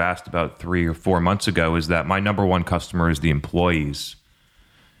so fast about 3 or 4 months ago, is that my number one customer is the employees.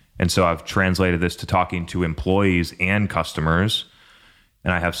 And so I've translated this to talking to employees and customers,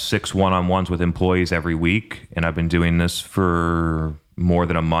 and I have 6 one-on-ones with employees every week, and I've been doing this for more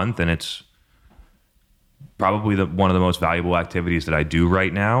than a month, and it's probably one of the most valuable activities that I do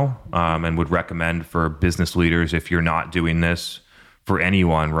right now, and would recommend for business leaders if you're not doing this for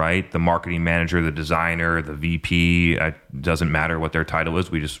anyone, right? The marketing manager, the designer, the VP, it doesn't matter what their title is.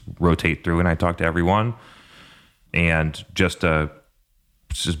 We just rotate through and I talk to everyone. And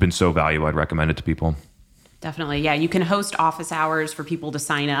it's just been so valuable. I'd recommend it to people. Definitely. Yeah. You can host office hours for people to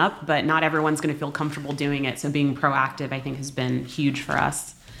sign up, but not everyone's going to feel comfortable doing it. So being proactive, I think, has been huge for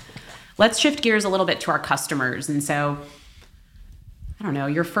us. Let's shift gears a little bit to our customers. And so, I don't know,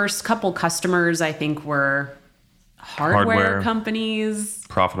 your first couple customers, I think, were hardware companies.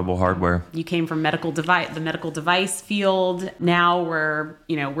 Profitable hardware. You came from the medical device field. Now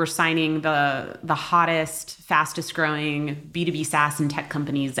we're signing the hottest, fastest growing B2B SaaS and tech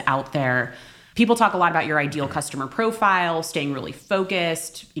companies out there. People talk a lot about your ideal customer profile, staying really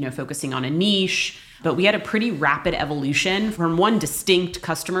focused, focusing on a niche. But we had a pretty rapid evolution from one distinct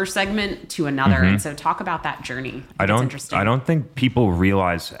customer segment to another. Mm-hmm. And so talk about that journey. I don't think people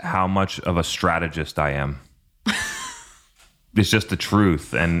realize how much of a strategist I am. It's just the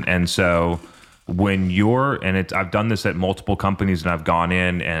truth. And so when I've done this at multiple companies, and I've gone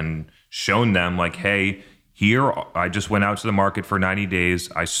in and shown them like, hey, here, I just went out to the market for 90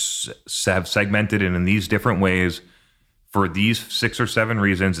 days. I have segmented it in these different ways. For these 6 or 7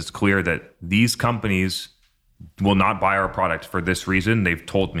 reasons, it's clear that these companies will not buy our product for this reason. They've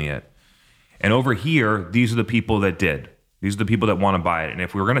told me it. And over here, these are the people that did. These are the people that want to buy it. And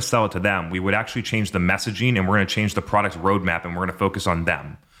if we were going to sell it to them, we would actually change the messaging, and we're going to change the product roadmap, and we're going to focus on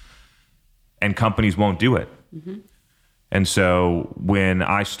them. And companies won't do it. Mm-hmm. And so when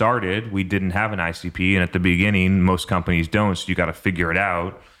I started, we didn't have an ICP. And at the beginning, most companies don't. So you got to figure it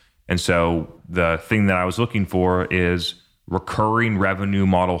out. And so the thing that I was looking for is recurring revenue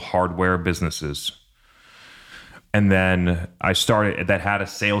model hardware businesses. And then I started that had a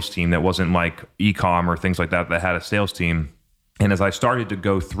sales team that wasn't like e-com or things like that had a sales team. And as I started to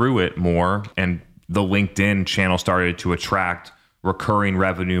go through it more, and the LinkedIn channel started to attract recurring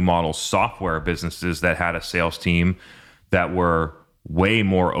revenue model software businesses that had a sales team that were way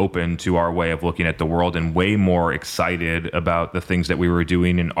more open to our way of looking at the world and way more excited about the things that we were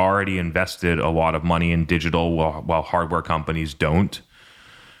doing, and already invested a lot of money in digital while hardware companies don't.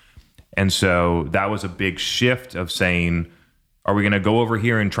 And so that was a big shift of saying, are we going to go over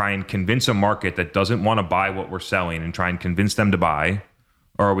here and try and convince a market that doesn't want to buy what we're selling and try and convince them to buy?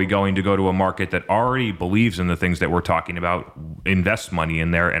 Or are we going to go to a market that already believes in the things that we're talking about, invests money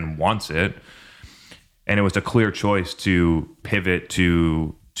in there and wants it? And it was a clear choice to pivot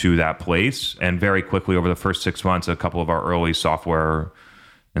to that place. And very quickly, over the first 6 months, a couple of our early software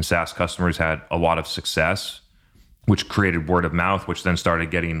and SaaS customers had a lot of success. which created word of mouth, which then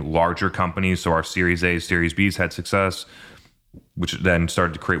started getting larger companies. So our Series A's, Series B's had success, which then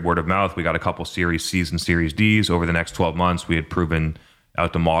started to create word of mouth. We got a couple Series C's and Series D's. Over the next 12 months, we had proven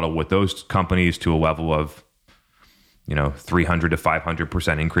out the model with those companies to a level of 300 to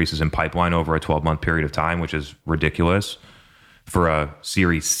 500% increases in pipeline over a 12-month period of time, which is ridiculous for a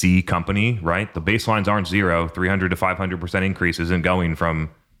Series C company, right? The baselines aren't zero. 300 to 500% increase isn't going from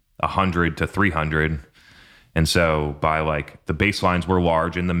 100 to 300. And so by the baselines were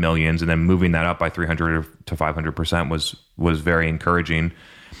large in the millions, and then moving that up by 300 to 500% was very encouraging.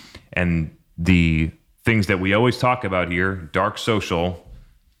 And the things that we always talk about here, dark social,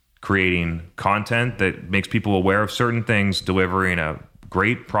 creating content that makes people aware of certain things, delivering a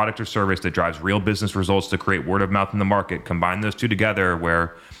great product or service that drives real business results to create word of mouth in the market. Combine those two together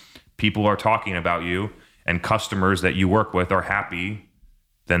where people are talking about you and customers that you work with are happy.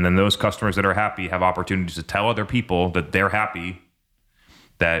 Then those customers that are happy have opportunities to tell other people that they're happy,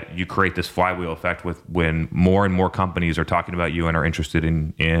 that you create this flywheel effect with when more and more companies are talking about you and are interested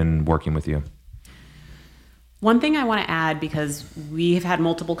in working with you. One thing I want to add, because we have had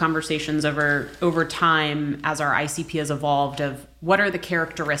multiple conversations over time as our ICP has evolved, of what are the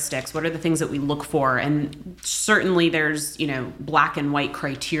characteristics, what are the things that we look for? And certainly there's, black and white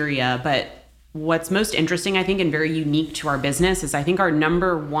criteria, but what's most interesting, I think, and very unique to our business is I think our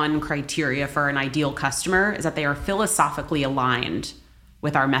number one criteria for an ideal customer is that they are philosophically aligned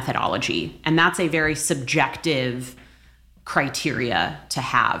with our methodology. And that's a very subjective criteria to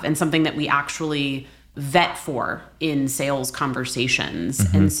have, and something that we actually vet for in sales conversations.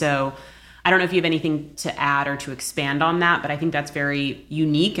 Mm-hmm. And so I don't know if you have anything to add or to expand on that, but I think that's very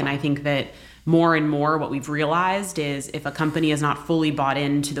unique. And I think that more and more what we've realized is if a company is not fully bought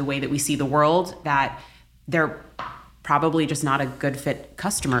into the way that we see the world, that they're probably just not a good fit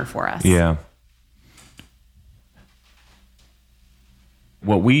customer for us. Yeah.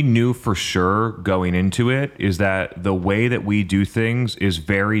 What we knew for sure going into it is that the way that we do things is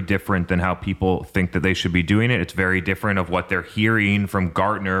very different than how people think that they should be doing it. It's very different of what they're hearing from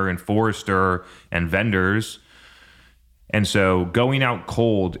Gartner and Forrester and vendors. And so going out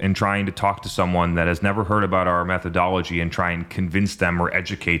cold and trying to talk to someone that has never heard about our methodology and try and convince them or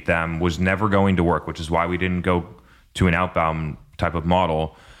educate them was never going to work, which is why we didn't go to an outbound type of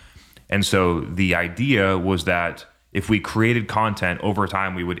model. And so the idea was that if we created content over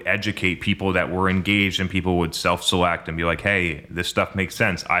time, we would educate people that were engaged, and people would self-select and be like, hey, this stuff makes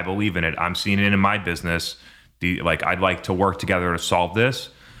sense. I believe in it. I'm seeing it in my business. I'd like to work together to solve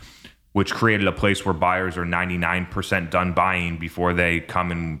this, which created a place where buyers are 99% done buying before they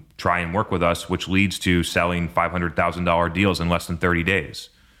come and try and work with us, which leads to selling $500,000 deals in less than 30 days.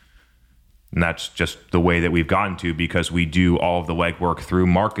 And that's just the way that we've gotten to, because we do all of the legwork through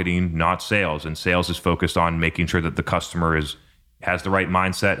marketing, not sales. And sales is focused on making sure that the customer has the right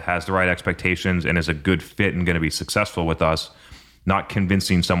mindset, has the right expectations, and is a good fit and going to be successful with us, not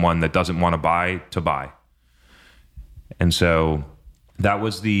convincing someone that doesn't want to buy. And so that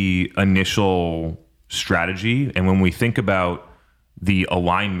was the initial strategy. And when we think about the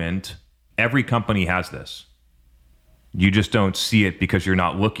alignment, every company has this. You just don't see it because you're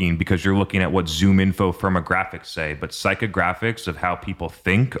not looking, because you're looking at what ZoomInfo firmographics say. But psychographics of how people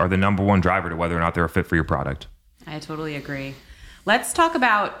think are the number one driver to whether or not they're a fit for your product. I totally agree. Let's talk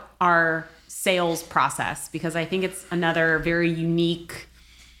about our sales process, because I think it's another very unique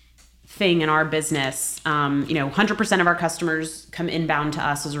thing in our business. 100% of our customers come inbound to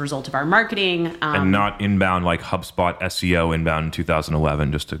us as a result of our marketing. And not inbound like HubSpot SEO inbound in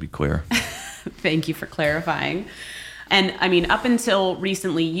 2011, just to be clear. Thank you for clarifying. And I mean, up until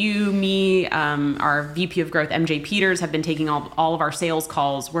recently, you, me, our VP of Growth, MJ Peters, have been taking all of our sales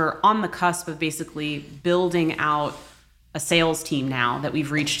calls. We're on the cusp of basically building out a sales team now that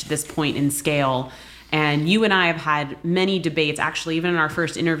we've reached this point in scale. And you and I have had many debates. Actually, even in our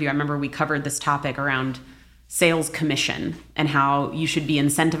first interview, I remember we covered this topic around sales commission and how you should be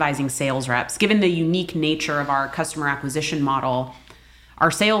incentivizing sales reps. Given the unique nature of our customer acquisition model, our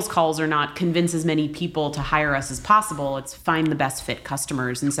sales calls are not convince as many people to hire us as possible. It's find the best fit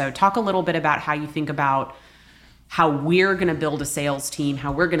customers. And so talk a little bit about how you think about how we're going to build a sales team,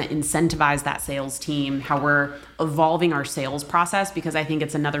 how we're going to incentivize that sales team, how we're evolving our sales process, because I think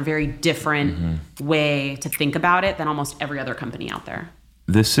it's another very different way to think about it than almost every other company out there.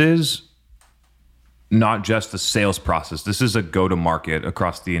 This is not just the sales process. This is a go-to-market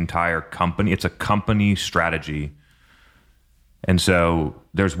across the entire company. It's a company strategy. And so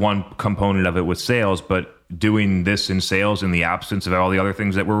there's one component of it with sales, but doing this in sales in the absence of all the other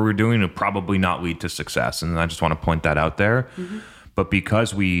things that we're doing would probably not lead to success. And I just want to point that out there. Mm-hmm. But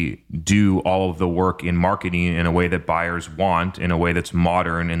because we do all of the work in marketing in a way that buyers want, in a way that's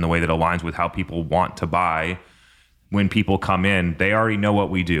modern, in the way that aligns with how people want to buy, when people come in, they already know what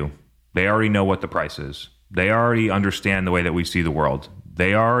we do. They already know what the price is. They already understand the way that we see the world.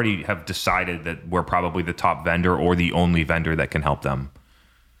 They already have decided that we're probably the top vendor or the only vendor that can help them.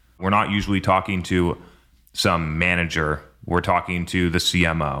 We're not usually talking to some manager. We're talking to the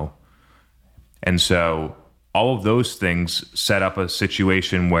CMO. And so all of those things set up a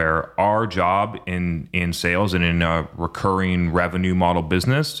situation where our job in sales and in a recurring revenue model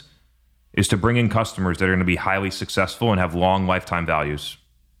business is to bring in customers that are going to be highly successful and have long lifetime values.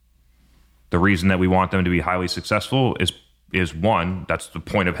 The reason that we want them to be highly successful is one, that's the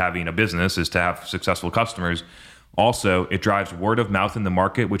point of having a business, is to have successful customers. Also, it drives word of mouth in the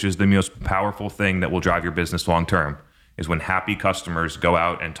market, which is the most powerful thing that will drive your business long term, is when happy customers go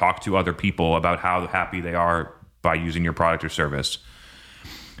out and talk to other people about how happy they are by using your product or service.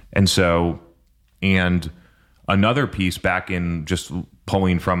 And another piece, back in just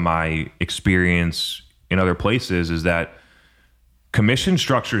pulling from my experience in other places, is that commission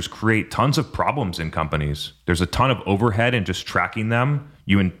structures create tons of problems in companies. There's a ton of overhead in just tracking them.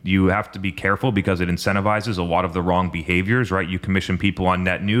 You have to be careful because it incentivizes a lot of the wrong behaviors, right? You commission people on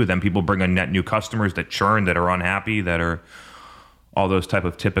net new, then people bring on net new customers that churn, that are unhappy, that are all those type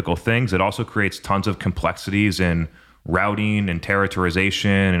of typical things. It also creates tons of complexities in routing and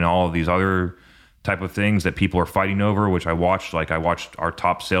territorization and all of these other type of things that people are fighting over, which I watched our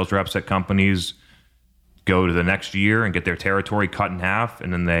top sales reps at companies go to the next year and get their territory cut in half,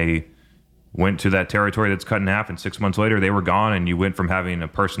 and then they went to that territory that's cut in half, and 6 months later they were gone, and you went from having a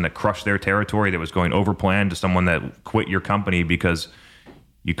person that crushed their territory that was going over plan to someone that quit your company because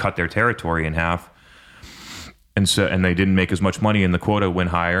you cut their territory in half. And they didn't make as much money and the quota went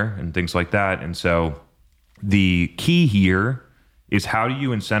higher and things like that. And so the key here is, how do you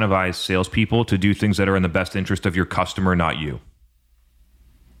incentivize salespeople to do things that are in the best interest of your customer, not you?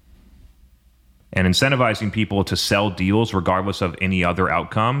 And incentivizing people to sell deals regardless of any other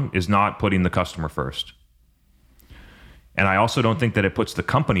outcome is not putting the customer first. And I also don't think that it puts the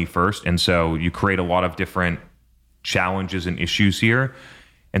company first. And so you create a lot of different challenges and issues here.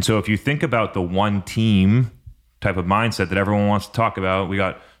 And so if you think about the one team type of mindset that everyone wants to talk about, we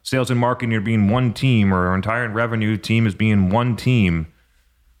got sales and marketing are being one team, or our entire revenue team is being one team.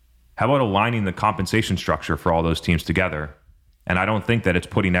 How about aligning the compensation structure for all those teams together? And I don't think that it's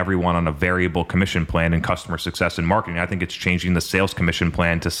putting everyone on a variable commission plan in customer success and marketing. I think it's changing the sales commission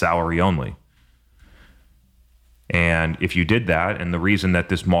plan to salary only. And if you did that, and the reason that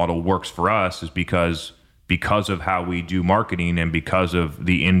this model works for us is because of how we do marketing and because of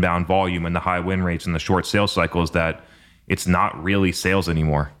the inbound volume and the high win rates and the short sales cycles, that it's not really sales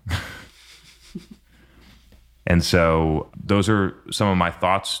anymore. And so those are some of my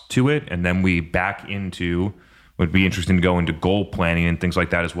thoughts to it. And then we back into, would be interesting to go into goal planning and things like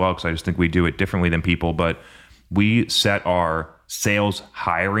that as well, because I just think we do it differently than people. But we set our sales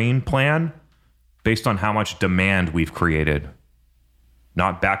hiring plan based on how much demand we've created,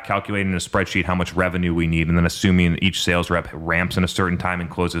 not back calculating in a spreadsheet how much revenue we need and then assuming each sales rep ramps in a certain time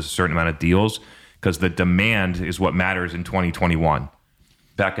and closes a certain amount of deals, because the demand is what matters in 2021.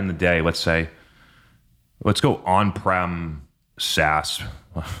 Back in the day, let's go on-prem SaaS.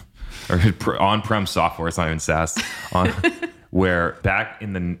 Or on-prem software, it's not even SaaS, where back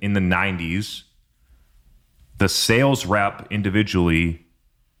in the 90s, the sales rep individually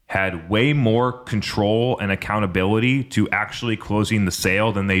had way more control and accountability to actually closing the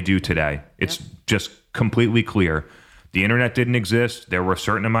sale than they do today. It's just completely clear. The internet didn't exist. There were a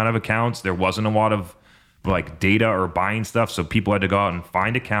certain amount of accounts. There wasn't a lot of like data or buying stuff, so people had to go out and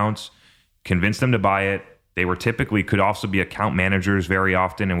find accounts, convince them to buy it. They were typically could also be account managers very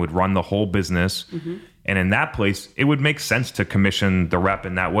often and would run the whole business. Mm-hmm. And in that place, it would make sense to commission the rep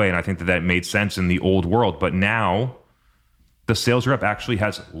in that way. And I think that made sense in the old world. But now the sales rep actually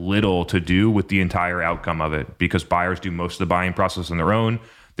has little to do with the entire outcome of it, because buyers do most of the buying process on their own.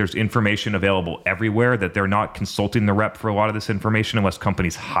 There's information available everywhere that they're not consulting the rep for a lot of this information unless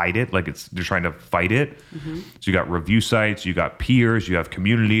companies hide it, like they're trying to fight it. Mm-hmm. So you got review sites, you got peers, you have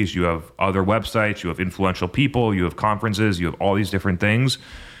communities, you have other websites, you have influential people, you have conferences, you have all these different things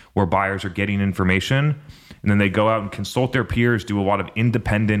where buyers are getting information. And then they go out and consult their peers, do a lot of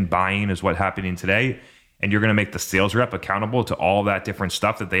independent buying is what's happening today. And you're going to make the sales rep accountable to all that different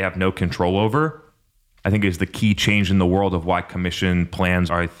stuff that they have no control over. I think is the key change in the world of why commission plans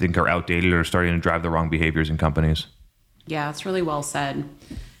are outdated or starting to drive the wrong behaviors in companies. Yeah, it's really well said.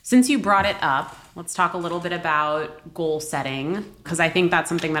 Since you brought it up, let's talk a little bit about goal setting, because I think that's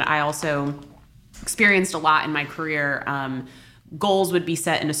something that I also experienced a lot in my career. goals would be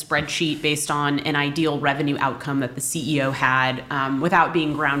set in a spreadsheet based on an ideal revenue outcome that the CEO had, without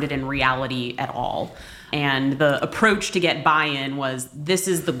being grounded in reality at all. And the approach to get buy-in was, this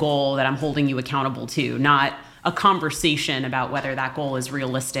is the goal that I'm holding you accountable to, not a conversation about whether that goal is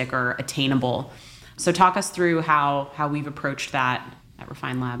realistic or attainable. So talk us through how we've approached that at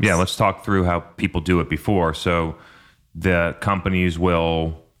Refine Labs. Yeah, let's talk through how people do it before. So the companies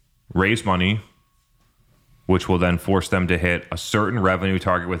will raise money, which will then force them to hit a certain revenue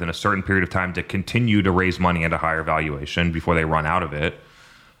target within a certain period of time to continue to raise money at a higher valuation before they run out of it.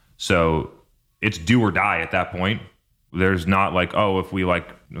 So it's do or die at that point. There's not like, oh, if we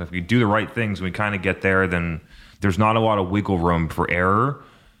do the right things and we kind of get there, then there's not a lot of wiggle room for error.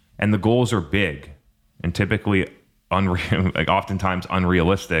 And the goals are big and typically oftentimes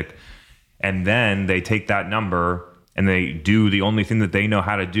unrealistic. And then they take that number and they do the only thing that they know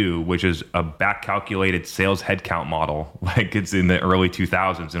how to do, which is a back calculated sales headcount model, like it's in the early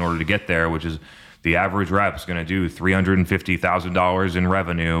 2000s, in order to get there, which is the average rep is going to do $350,000 in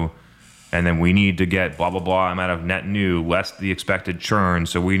revenue. And then we need to get blah, blah, blah amount of net new, less the expected churn.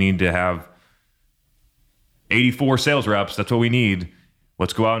 So we need to have 84 sales reps. That's what we need.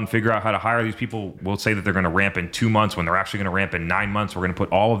 Let's go out and figure out how to hire these people. We'll say that they're going to ramp in 2 months when they're actually going to ramp in 9 months. We're going to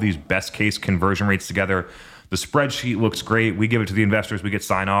put all of these best case conversion rates together. The spreadsheet looks great. We give it to the investors. We get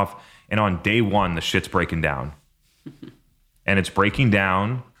sign off. And on day one, the shit's breaking down. And it's breaking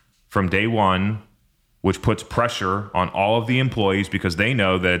down from day one, which puts pressure on all of the employees because they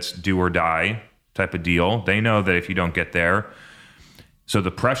know that it's do or die type of deal. They know that if you don't get there. So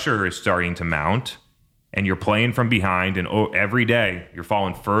the pressure is starting to mount and you're playing from behind, and every day you're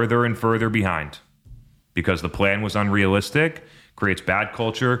falling further and further behind because the plan was unrealistic, creates bad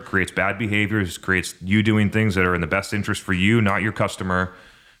culture, creates bad behaviors, creates you doing things that are in the best interest for you, not your customer.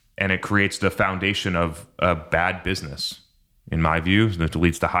 And it creates the foundation of a bad business. In my view, that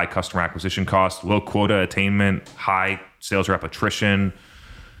leads to high customer acquisition costs, low quota attainment, high sales rep attrition,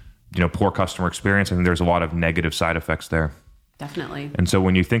 poor customer experience. I think there's a lot of negative side effects there. Definitely. And so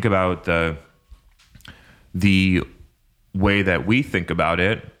when you think about the way that we think about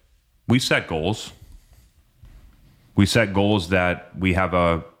it, we set goals. We set goals that we have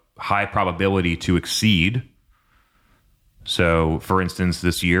a high probability to exceed. So, for instance,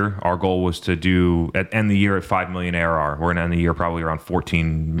 this year, our goal was to end the year at 5 million ARR. We're going to end the year probably around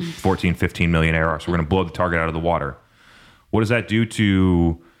 15 million ARR. So we're going to blow the target out of the water. What does that do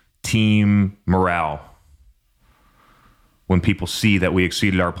to team morale? When people see that we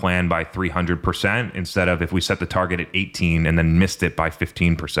exceeded our plan by 300% instead of if we set the target at 18 and then missed it by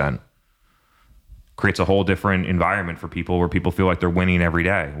 15%. Creates a whole different environment for people where people feel like they're winning every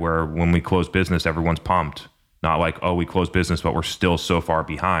day, where when we close business, everyone's pumped. Not like, oh, we closed business, but we're still so far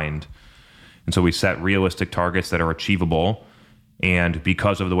behind. And so we set realistic targets that are achievable. And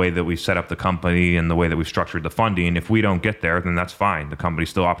because of the way that we set up the company and the way that we structured the funding, if we don't get there, then that's fine. The company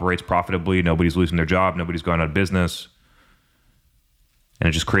still operates profitably. Nobody's losing their job. Nobody's going out of business. And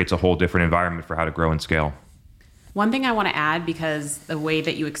it just creates a whole different environment for how to grow and scale. One thing I want to add, because the way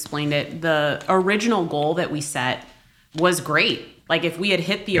that you explained it, the original goal that we set was great. Like if we had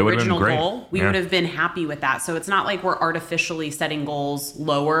hit the original goal, we would have been happy with that. So it's not like we're artificially setting goals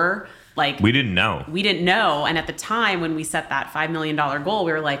lower. Like we didn't know. And at the time when we set that $5 million goal,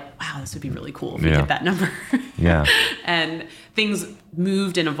 we were like, wow, this would be really cool if we hit that number. Yeah. And things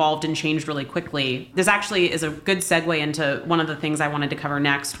moved and evolved and changed really quickly. This actually is a good segue into one of the things I wanted to cover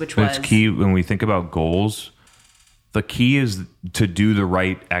next, which was... It's key when we think about goals. The key is to do the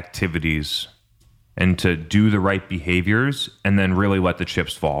right activities and to do the right behaviors and then really let the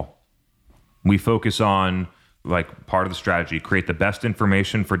chips fall. We focus on, like, part of the strategy, create the best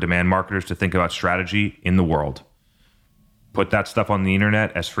information for demand marketers to think about strategy in the world. Put that stuff on the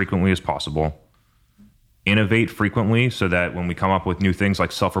internet as frequently as possible. Innovate frequently so that when we come up with new things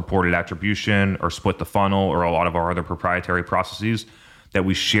like self-reported attribution or split the funnel or a lot of our other proprietary processes, that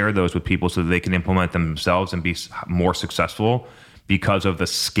we share those with people so that they can implement them themselves and be more successful because of the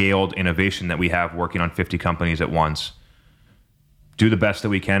scaled innovation that we have working on 50 companies at once. Do the best that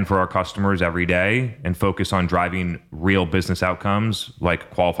we can for our customers every day and focus on driving real business outcomes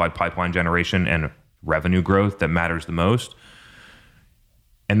like qualified pipeline generation and revenue growth that matters the most.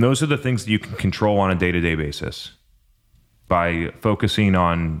 And those are the things that you can control on a day-to-day basis. By focusing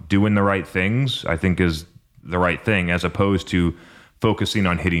on doing the right things, I think is the right thing, as opposed to focusing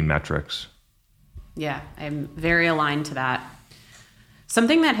on hitting metrics. Yeah, I'm very aligned to that.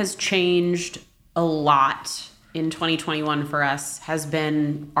 Something that has changed a lot in 2021 for us has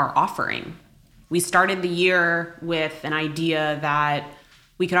been our offering. We started the year with an idea that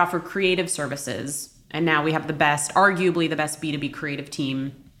we could offer creative services And now we have arguably the best B2B creative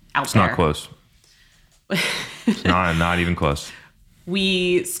team out It's there. not close. It's not even close.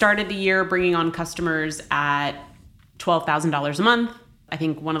 We started the year bringing on customers at $12,000 a month. I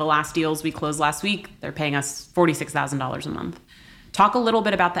think one of the last deals we closed last week, they're paying us $46,000 a month. Talk a little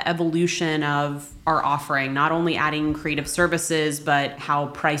bit about the evolution of our offering, not only adding creative services, but how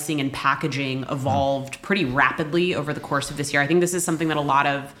pricing and packaging evolved pretty rapidly over the course of this year. I think this is something that a lot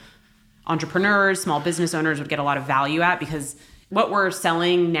of entrepreneurs, small business owners would get a lot of value at, because what we're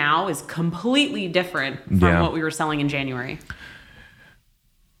selling now is completely different from what we were selling in January.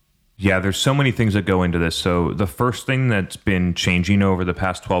 Yeah, there's so many things that go into this. So the first thing that's been changing over the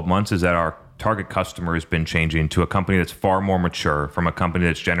past 12 months is that our target customer has been changing to a company that's far more mature, from a company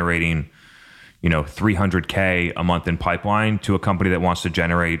that's generating, $300K a month in pipeline to a company that wants to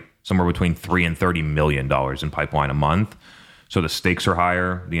generate somewhere between $3 and $30 million in pipeline a month. So the stakes are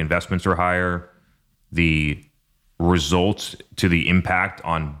higher, the investments are higher, the results to the impact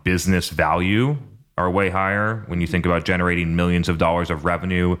on business value are way higher. When you think about generating millions of dollars of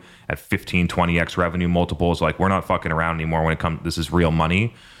revenue at 15, 20x revenue multiples, like, we're not fucking around anymore when it comes, this is real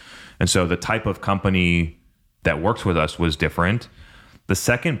money. And so the type of company that works with us was different. The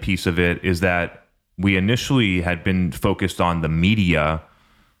second piece of it is that we initially had been focused on the media,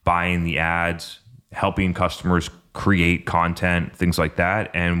 buying the ads, helping customers create content, things like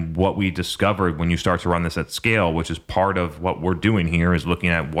that. And what we discovered when you start to run this at scale, which is part of what we're doing here, is looking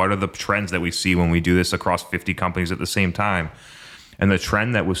at what are the trends that we see when we do this across 50 companies at the same time. And the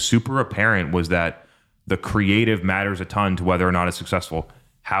trend that was super apparent was that the creative matters a ton to whether or not it's successful.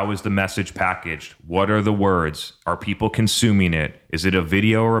 How is the message packaged? What are the words? Are people consuming it? Is it a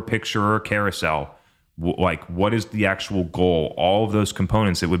video or a picture or a carousel? Like, what is the actual goal? All of those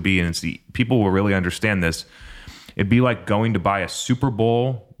components it would be, and it's people will really understand this. It'd be like going to buy a Super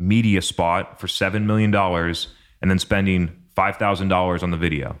Bowl media spot for $7 million and then spending $5,000 on the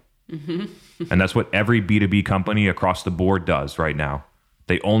video. Mm-hmm. And that's what every B2B company across the board does right now.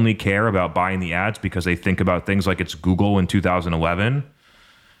 They only care about buying the ads because they think about things like it's Google in 2011.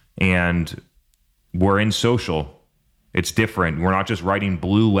 And we're in social. It's different. We're not just writing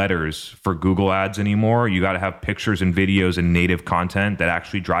blue letters for Google ads anymore. You got to have pictures and videos and native content that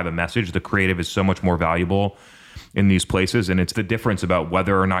actually drive a message. The creative is so much more valuable in these places. And it's the difference about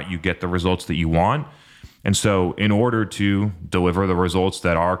whether or not you get the results that you want. And so in order to deliver the results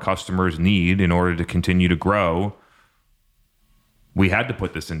that our customers need in order to continue to grow, we had to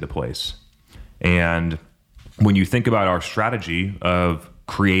put this into place. And when you think about our strategy of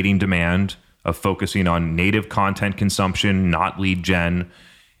creating demand, of focusing on native content consumption, not lead gen,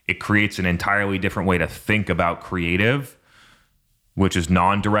 it creates an entirely different way to think about creative, which is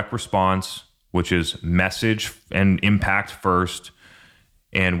non-direct response, which is message and impact first.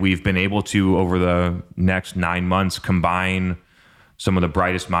 And we've been able to, over the next 9 months, combine some of the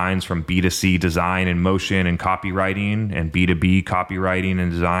brightest minds from B2C design and motion and copywriting, and B2B copywriting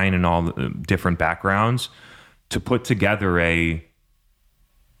and design, and all the different backgrounds, to put together a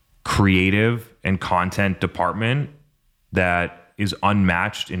creative and content department that is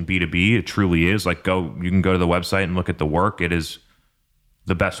unmatched in B2B. It truly is. Like, you can go to the website and look at the work. It is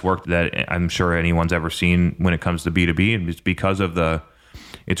the best work that I'm sure anyone's ever seen when it comes to B2B. And it's because of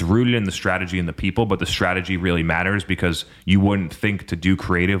it's rooted in the strategy and the people, but the strategy really matters, because you wouldn't think to do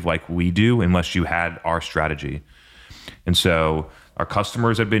creative like we do unless you had our strategy. And so our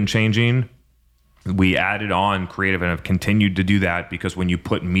customers have been changing. We added on creative and have continued to do that, because when you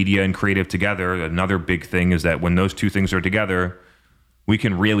put media and creative together, another big thing is that when those two things are together, we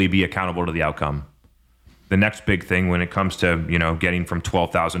can really be accountable to the outcome. The next big thing when it comes to, getting from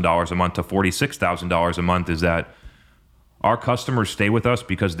 $12,000 a month to $46,000 a month is that our customers stay with us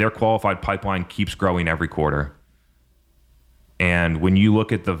because their qualified pipeline keeps growing every quarter. And when you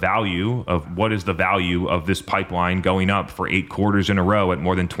look at the value of what is the value of this pipeline going up for 8 quarters in a row at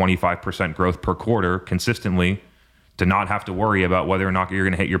more than 25% growth per quarter consistently, to not have to worry about whether or not you're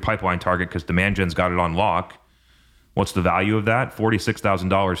going to hit your pipeline target because Demand Gen's got it on lock, what's the value of that?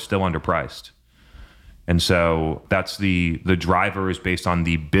 $46,000 still underpriced. And so that's the driver is based on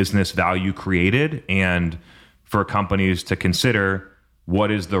the business value created, and for companies to consider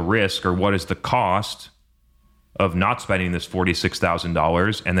what is the risk or what is the cost of not spending this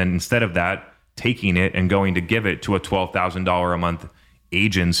 $46,000, and then instead of that, taking it and going to give it to a $12,000 a month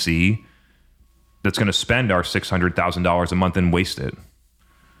agency that's going to spend our $600,000 a month and waste it.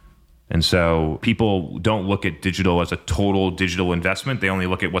 And so people don't look at digital as a total digital investment. They only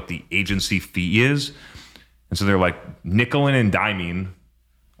look at what the agency fee is. And so they're like nickeling and diming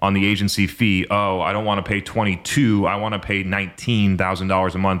on the agency fee. Oh, I don't want to pay $22,000. I want to pay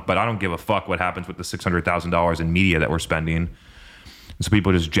 $19,000 a month, but I don't give a fuck what happens with the $600,000 in media that we're spending. And so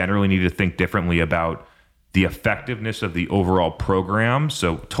people just generally need to think differently about the effectiveness of the overall program.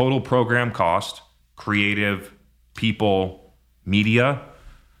 So total program cost, creative, people, media,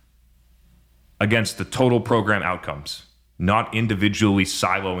 against the total program outcomes, not individually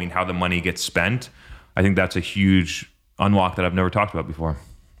siloing how the money gets spent. I think that's a huge unlock that I've never talked about before.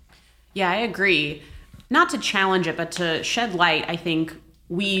 Yeah, I agree. Not to challenge it, but to shed light, I think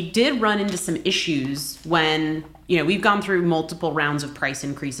we did run into some issues when, we've gone through multiple rounds of price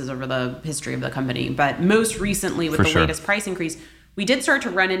increases over the history of the company, but most recently with latest price increase, we did start to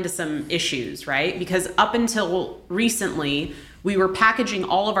run into some issues, right? Because up until recently, we were packaging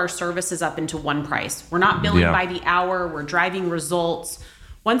all of our services up into one price. We're not billing by the hour, we're driving results.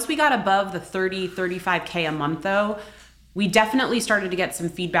 Once we got above the 30, 35K a month though, we definitely started to get some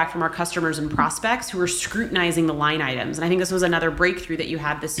feedback from our customers and prospects who were scrutinizing the line items. And I think this was another breakthrough that you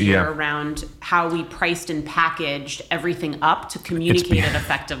had this year around how we priced and packaged everything up to communicate it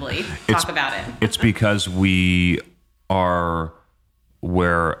effectively. Talk about it. It's because we're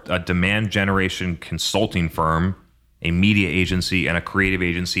a demand generation consulting firm, a media agency, and a creative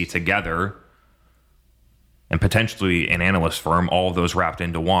agency together, and potentially an analyst firm, all of those wrapped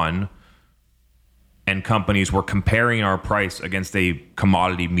into one. And companies were comparing our price against a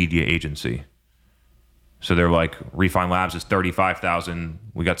commodity media agency. So they're like, Refine Labs is $35,000.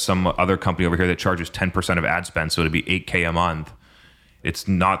 We got some other company over here that charges 10% of ad spend, so it'd be $8K a month. It's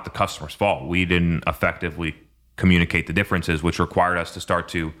not the customer's fault. We didn't effectively communicate the differences, which required us to start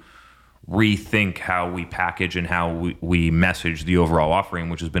to rethink how we package and how we message the overall offering,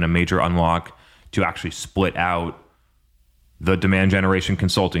 which has been a major unlock to actually split out the demand generation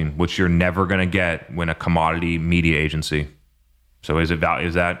consulting, which you're never going to get when a commodity media agency. So is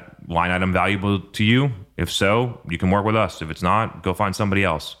that line item valuable to you? If so, you can work with us. If it's not, go find somebody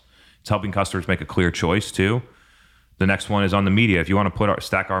else. It's helping customers make a clear choice too. The next one is on the media. If you want to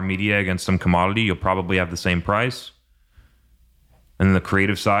stack our media against some commodity, you'll probably have the same price. And then the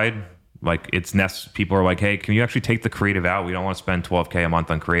creative side, people are like, hey, can you actually take the creative out? We don't want to spend $12K a month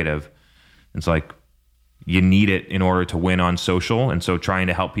on creative. It's like, you need it in order to win on social. And so trying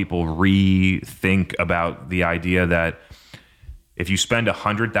to help people rethink about the idea that if you spend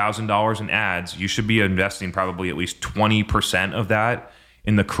 $100,000 in ads, you should be investing probably at least 20% of that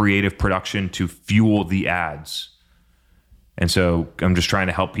in the creative production to fuel the ads. And so I'm just trying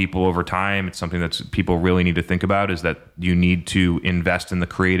to help people over time. It's something that people really need to think about, is that you need to invest in the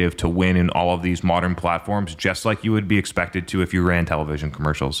creative to win in all of these modern platforms, just like you would be expected to if you ran television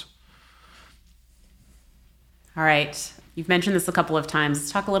commercials. All right. You've mentioned this a couple of times.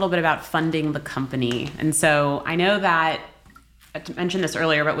 Let's talk a little bit about funding the company. And so I know that I mentioned this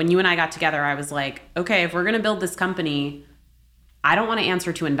earlier, but when you and I got together, I was like, okay, if we're going to build this company, I don't want to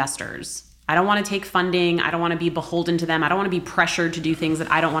answer to investors. I don't want to take funding. I don't want to be beholden to them. I don't want to be pressured to do things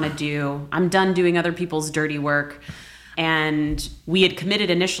that I don't want to do. I'm done doing other people's dirty work. And we had committed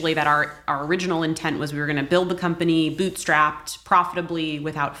initially that our original intent was we were going to build the company bootstrapped profitably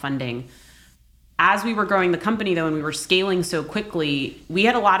without funding. As we were growing the company, though, and we were scaling so quickly, we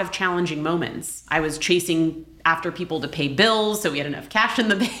had a lot of challenging moments. I was chasing after people to pay bills, so we had enough cash in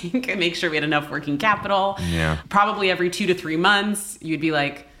the bank and make sure we had enough working capital. Yeah. Probably every 2 to 3 months, you'd be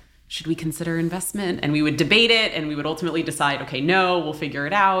like, should we consider investment? And we would debate it, and we would ultimately decide, okay, no, we'll figure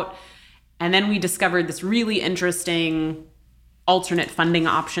it out. And then we discovered this really interesting alternate funding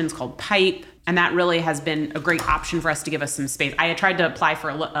options called PIPE. And that really has been a great option for us to give us some space. I had tried to apply for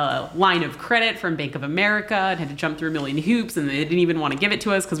a line of credit from Bank of America and had to jump through a million hoops, and they didn't even want to give it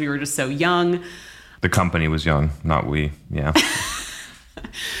to us because we were just so young. The company was young, not we. Yeah.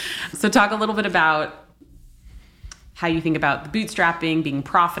 So talk a little bit about how you think about the bootstrapping, being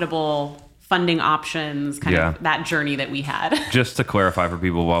profitable, funding options, kind of that journey that we had. Just to clarify for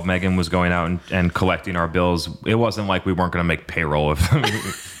people, while Megan was going out and collecting our bills, it wasn't like we weren't going to make payroll of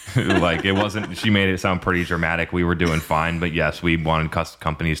it wasn't, she made it sound pretty dramatic. We were doing fine, but yes, we wanted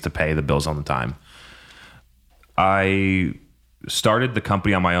companies to pay the bills on the time. I started the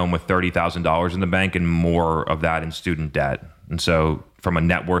company on my own with $30,000 in the bank and more of that in student debt. And so from a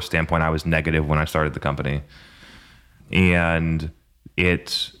net worth standpoint, I was negative when I started the company. And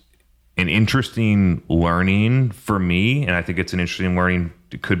it's an interesting learning for me. And I think it's an interesting learning.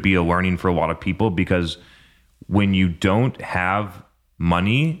 It could be a learning for a lot of people, because when you don't have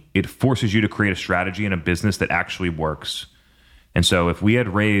money, it forces you to create a strategy and a business that actually works. And so if we had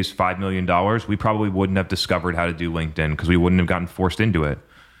raised $5 million, we probably wouldn't have discovered how to do LinkedIn, because we wouldn't have gotten forced into it.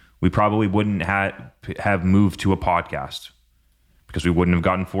 We probably wouldn't have moved to a podcast, because we wouldn't have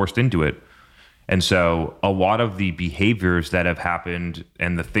gotten forced into it. And so a lot of the behaviors that have happened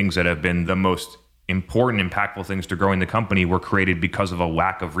and the things that have been the most important, impactful things to growing the company were created because of a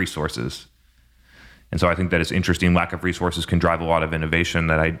lack of resources. And so I think that it's interesting. Lack of resources can drive a lot of innovation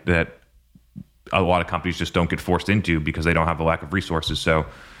that a lot of companies just don't get forced into because they don't have a lack of resources.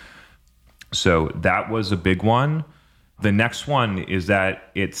 So that was a big one. The next one is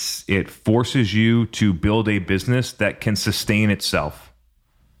that it forces you to build a business that can sustain itself.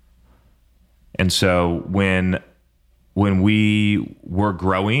 And so when we were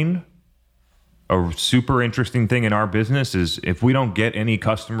growing, a super interesting thing in our business is if we don't get any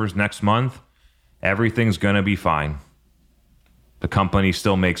customers next month, everything's going to be fine. The company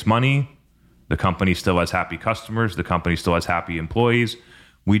still makes money. The company still has happy customers. The company still has happy employees.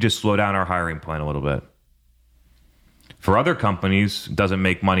 We just slow down our hiring plan a little bit. For other companies, it doesn't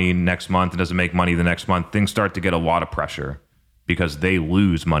make money next month. It doesn't make money the next month. Things start to get a lot of pressure because they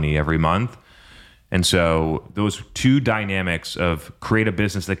lose money every month. And so those two dynamics of create a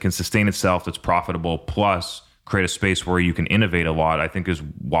business that can sustain itself, that's profitable, plus create a space where you can innovate a lot, I think is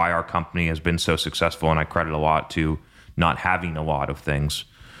why our company has been so successful. And I credit a lot to not having a lot of things.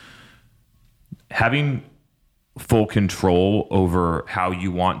 Having full control over how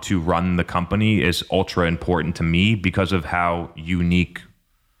you want to run the company is ultra important to me because of how unique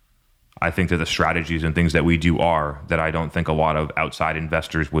I think that the strategies and things that we do are that I don't think a lot of outside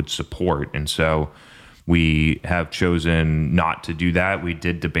investors would support. And so we have chosen not to do that. We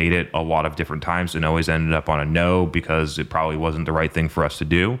did debate it a lot of different times and always ended up on a no because it probably wasn't the right thing for us to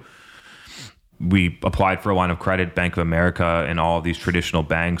do. We applied for a line of credit. Bank of America and all of these traditional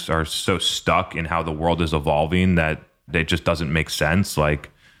banks are so stuck in how the world is evolving that it just doesn't make sense.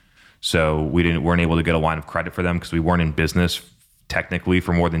 So we weren't able to get a line of credit for them because we weren't in business technically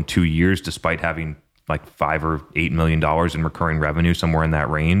for more than 2 years, despite having like $5 or $8 million in recurring revenue, somewhere in that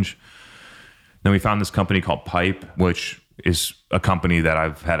range. Then we found this company called Pipe, which is a company that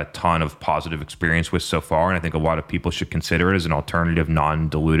I've had a ton of positive experience with so far. And I think a lot of people should consider it as an alternative,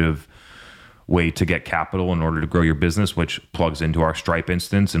 non-dilutive way to get capital in order to grow your business, which plugs into our Stripe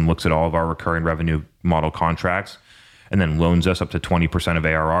instance and looks at all of our recurring revenue model contracts and then loans us up to 20% of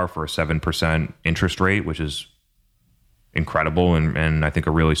ARR for a 7% interest rate, which is incredible and I think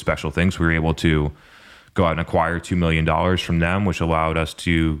a really special thing. So we were able to go out and acquire $2 million from them, which allowed us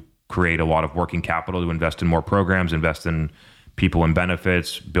to create a lot of working capital to invest in more programs, invest in people and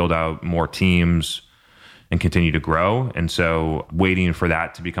benefits, build out more teams, and continue to grow. And so waiting for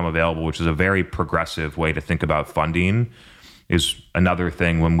that to become available, which is a very progressive way to think about funding, is another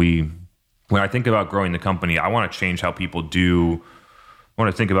thing. When I think about growing the company, I want to change how people do. I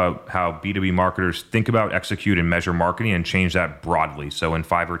want to think about how B2B marketers think about, execute, and measure marketing and change that broadly. So in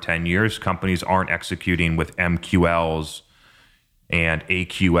 5 or 10 years, companies aren't executing with MQLs and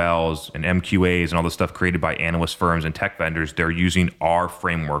AQLs and MQAs and all the stuff created by analyst firms and tech vendors. They're using our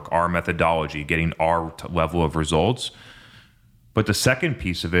framework, our methodology, getting our level of results. But the second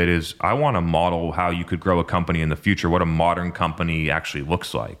piece of it is I want to model how you could grow a company in the future, what a modern company actually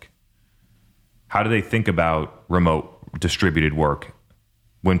looks like. How do they think about remote distributed work?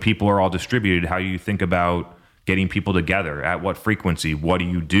 When people are all distributed, how do you think about getting people together? At what frequency? What do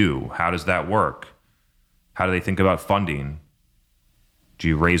you do? How does that work? How do they think about funding? Do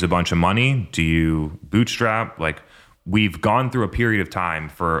you raise a bunch of money? Do you bootstrap? We've gone through a period of time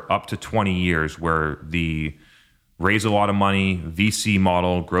for up to 20 years where the raise a lot of money, VC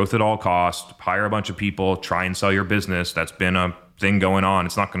model, growth at all costs, hire a bunch of people, try and sell your business. That's been a thing going on.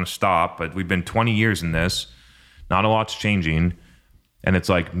 It's not going to stop, but we've been 20 years in this. Not a lot's changing. And it's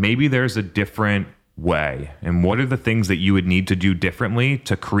like, maybe there's a different way. And what are the things that you would need to do differently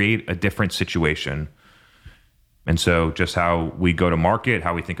to create a different situation? And so just how we go to market,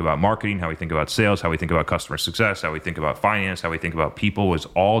 how we think about marketing, how we think about sales, how we think about customer success, how we think about finance, how we think about people is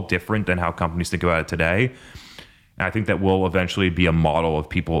all different than how companies think about it today. And I think that will eventually be a model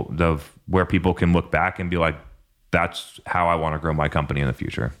of where people can look back and be like, that's how I want to grow my company in the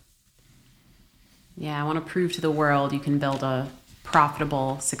future. Yeah, I want to prove to the world you can build a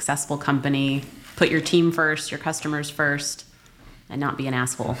profitable, successful company, put your team first, your customers first, and not be an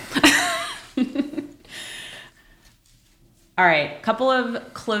asshole. All right, a couple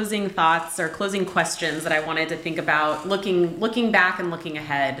of closing thoughts or closing questions that I wanted to think about looking back and looking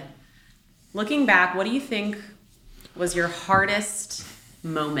ahead. Looking back, what do you think was your hardest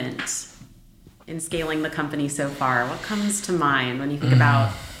moment in scaling the company so far? What comes to mind when you think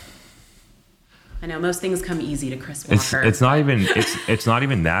about? I know most things come easy to Chris Walker. It's not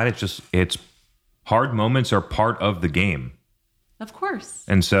even that. It's hard moments are part of the game. Of course.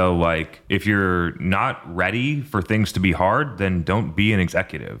 And so, like, if you're not ready for things to be hard, then don't be an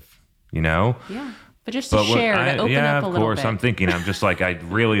executive, you know? Yeah. But just to share, to open up a little bit. Yeah, of course. I'm just like, I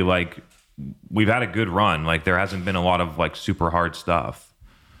really like, we've had a good run. Like, there hasn't been a lot of like super hard stuff.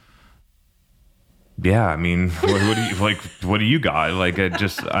 Yeah, I mean, what do you like? What do you got? Like,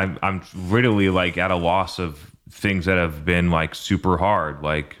 I'm really like at a loss of things that have been like super hard.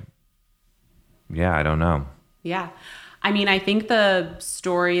 Like, yeah, I don't know. Yeah. I mean, I think the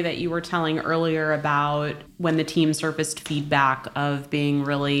story that you were telling earlier about when the team surfaced feedback of being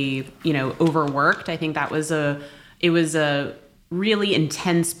really, overworked, I think it was a really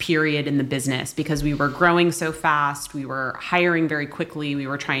intense period in the business because we were growing so fast. We were hiring very quickly. We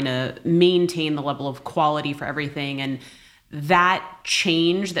were trying to maintain the level of quality for everything. And that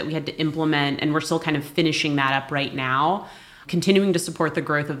change that we had to implement, and we're still kind of finishing that up right now, continuing to support the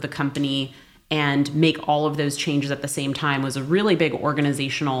growth of the company and make all of those changes at the same time was a really big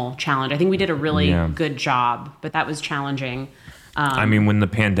organizational challenge. I think we did a really good job, but that was challenging. I mean, when the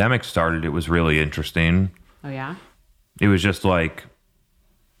pandemic started, it was really interesting. Oh, yeah? It was just like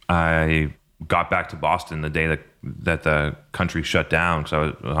I got back to Boston the day that the country shut down because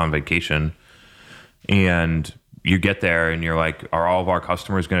I was on vacation. And you get there and you're like, are all of our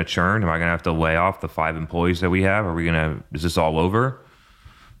customers going to churn? Am I going to have to lay off the 5 employees that we have? Is this all over?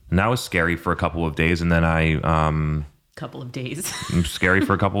 And that was scary for a couple of days. And then couple of days. Scary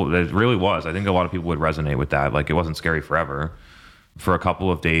for it really was. I think a lot of people would resonate with that. Like, it wasn't scary forever. For a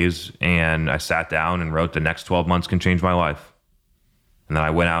couple of days. And I sat down and wrote, the next 12 months can change my life. And then I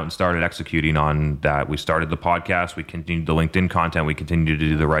went out and started executing on that. We started the podcast. We continued the LinkedIn content. We continued to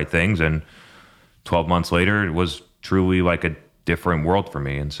do the right things. And 12 months later, it was truly like a different world for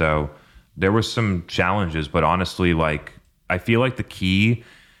me. And so there was some challenges, but honestly, like, I feel like the key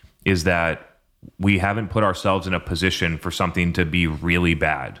is that we haven't put ourselves in a position for something to be really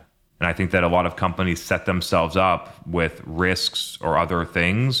bad. And I think that a lot of companies set themselves up with risks or other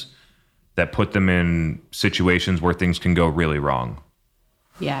things that put them in situations where things can go really wrong.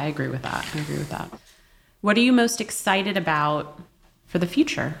 Yeah, I agree with that. What are you most excited about for the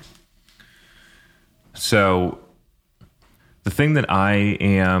future? So the thing that I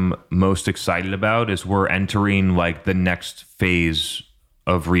am most excited about is we're entering like the next phase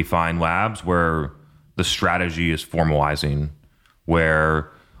of Refine Labs where the strategy is formalizing,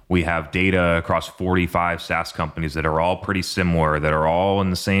 where we have data across 45 SaaS companies that are all pretty similar, that are all in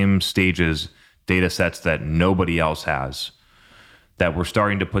the same stages, data sets that nobody else has, that we're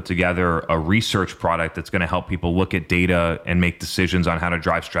starting to put together a research product that's going to help people look at data and make decisions on how to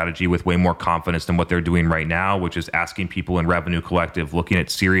drive strategy with way more confidence than what they're doing right now, which is asking people in Revenue Collective, looking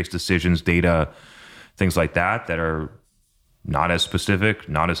at serious decisions, data, things like that are not as specific,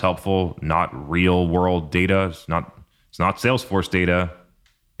 not as helpful, not real world data. It's not Salesforce data.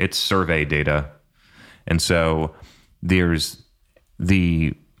 It's survey data. And so there's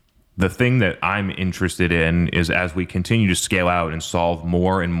the thing that I'm interested in is as we continue to scale out and solve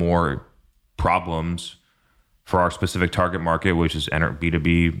more and more problems for our specific target market, which is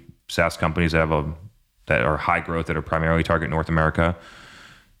B2B SaaS companies that are high growth, that are primarily target North America.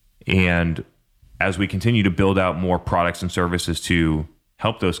 And as we continue to build out more products and services to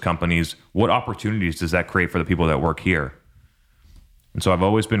help those companies, what opportunities does that create for the people that work here? And so I've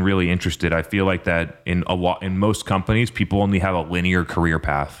always been really interested. I feel like that in most companies, people only have a linear career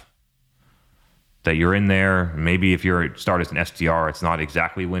path. That you're in there. Maybe if you start as an SDR, it's not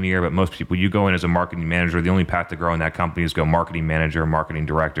exactly linear, but most people, you go in as a marketing manager, the only path to grow in that company is go marketing manager, marketing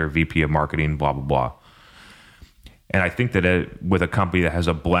director, VP of marketing, blah, blah, blah. And I think that with a company that has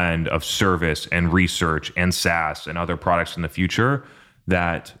a blend of service and research and SaaS and other products in the future,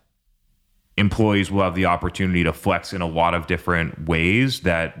 that employees will have the opportunity to flex in a lot of different ways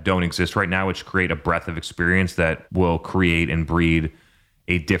that don't exist right now, which create a breadth of experience that will create and breed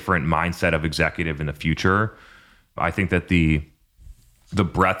a different mindset of executive in the future. I think that the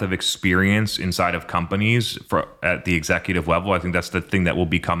breadth of experience inside of companies at the executive level, I think that's the thing that will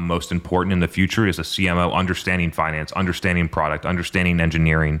become most important in the future is a CMO understanding finance, understanding product, understanding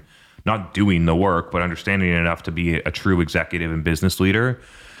engineering, not doing the work, but understanding it enough to be a true executive and business leader.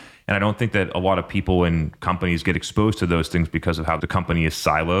 And I don't think that a lot of people in companies get exposed to those things because of how the company is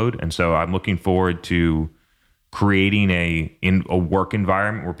siloed. And so I'm looking forward to creating a work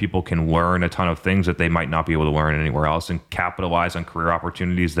environment where people can learn a ton of things that they might not be able to learn anywhere else and capitalize on career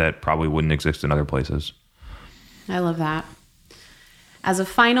opportunities that probably wouldn't exist in other places. I love that. As a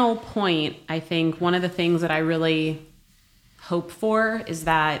final point, I think one of the things that I really hope for is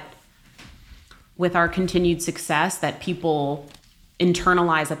that with our continued success, that people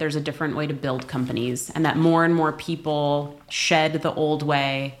internalize that there's a different way to build companies, and that more and more people shed the old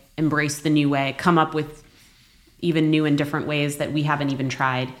way, embrace the new way, come up with even new and different ways that we haven't even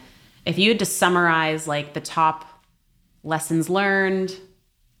tried. If you had to summarize like the top lessons learned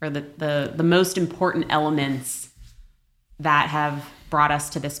or the most important elements that have brought us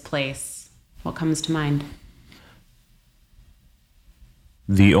to this place, what comes to mind?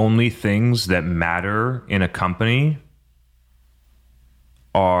 The only things that matter in a company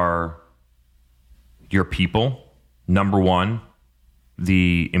are your people, number one,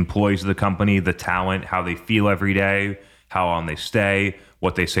 the employees of the company, the talent, how they feel every day, how long they stay,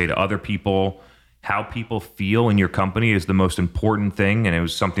 what they say to other people. How people feel in your company is the most important thing, and it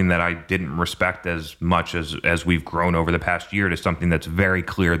was something that I didn't respect as much as we've grown over the past year to something that's very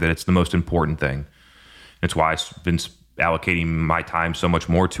clear that it's the most important thing. It's why I've been allocating my time so much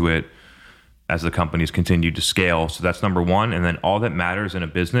more to it as the company's continued to scale. So that's number one. And then all that matters in a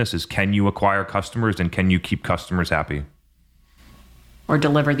business is, can you acquire customers and can you keep customers happy? Or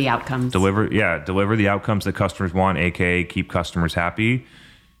deliver the outcomes. Deliver the outcomes that customers want, aka keep customers happy.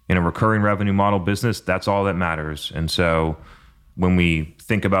 In a recurring revenue model business, that's all that matters. And so when we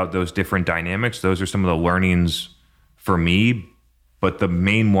think about those different dynamics, those are some of the learnings for me. But the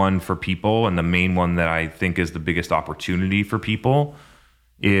main one for people, and the main one that I think is the biggest opportunity for people,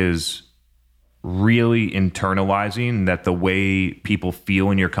 is really internalizing that the way people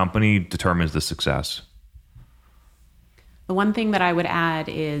feel in your company determines the success. The one thing that I would add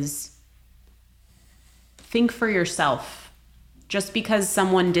is think for yourself. Just because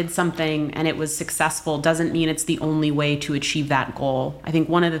someone did something and it was successful doesn't mean it's the only way to achieve that goal. I think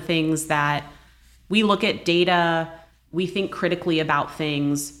one of the things that we look at data, we think critically about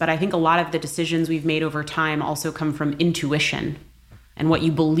things, but I think a lot of the decisions we've made over time also come from intuition and what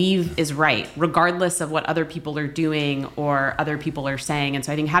you believe is right, regardless of what other people are doing or other people are saying. And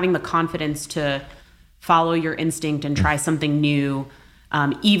so I think having the confidence to follow your instinct and try something new,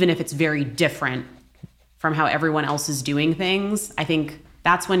 even if it's very different from how everyone else is doing things, I think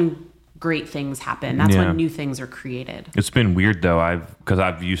that's when great things happen. That's when new things are created. It's been weird though, because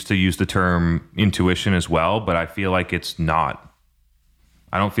I've used to use the term intuition as well, but I feel like it's not.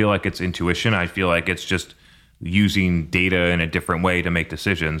 I don't feel like it's intuition. I feel like it's just using data in a different way to make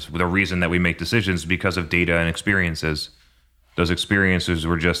decisions. The reason that we make decisions is because of data and experiences. Those experiences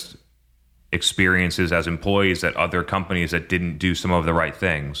were just experiences as employees at other companies that didn't do some of the right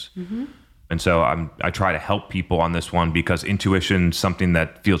things. Mm-hmm. And so I try to help people on this one because intuition is something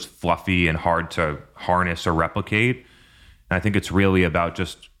that feels fluffy and hard to harness or replicate. And I think it's really about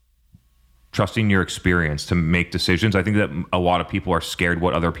just trusting your experience to make decisions. I think that a lot of people are scared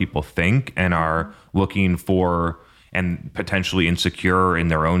what other people think and are looking for and potentially insecure in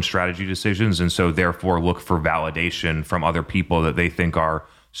their own strategy decisions. And so therefore look for validation from other people that they think are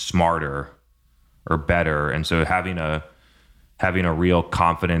smarter or better. And so having a real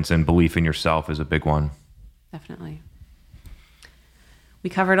confidence and belief in yourself is a big one. Definitely. We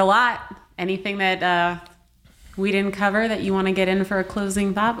covered a lot. Anything that we didn't cover that you want to get in for a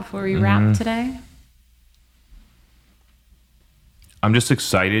closing thought before we wrap today? I'm just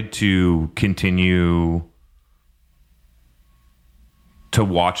excited to continue to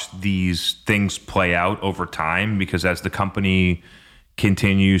watch these things play out over time, because as the company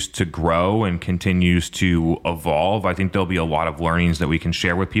continues to grow and continues to evolve, I think there'll be a lot of learnings that we can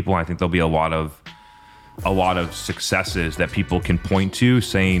share with people. I think there'll be a lot of successes that people can point to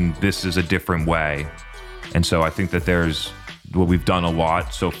saying this is a different way. And so I think that we've done a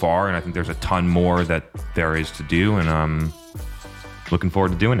lot so far, and I think there's a ton more that there is to do, and I'm looking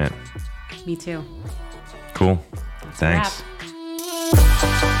forward to doing it. Me too. Cool. Thanks.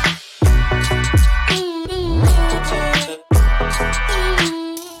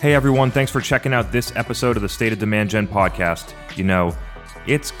 Hey everyone, thanks for checking out this episode of the State of Demand Gen podcast. You know,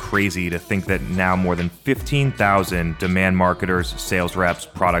 it's crazy to think that now more than 15,000 demand marketers, sales reps,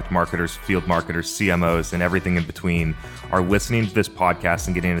 product marketers, field marketers, CMOs, and everything in between are listening to this podcast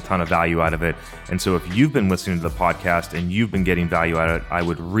and getting a ton of value out of it. And so if you've been listening to the podcast and you've been getting value out of it, I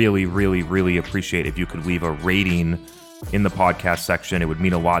would really, really, really appreciate if you could leave a rating in the podcast section. It would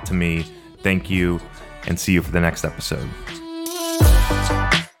mean a lot to me. Thank you, and see you for the next episode.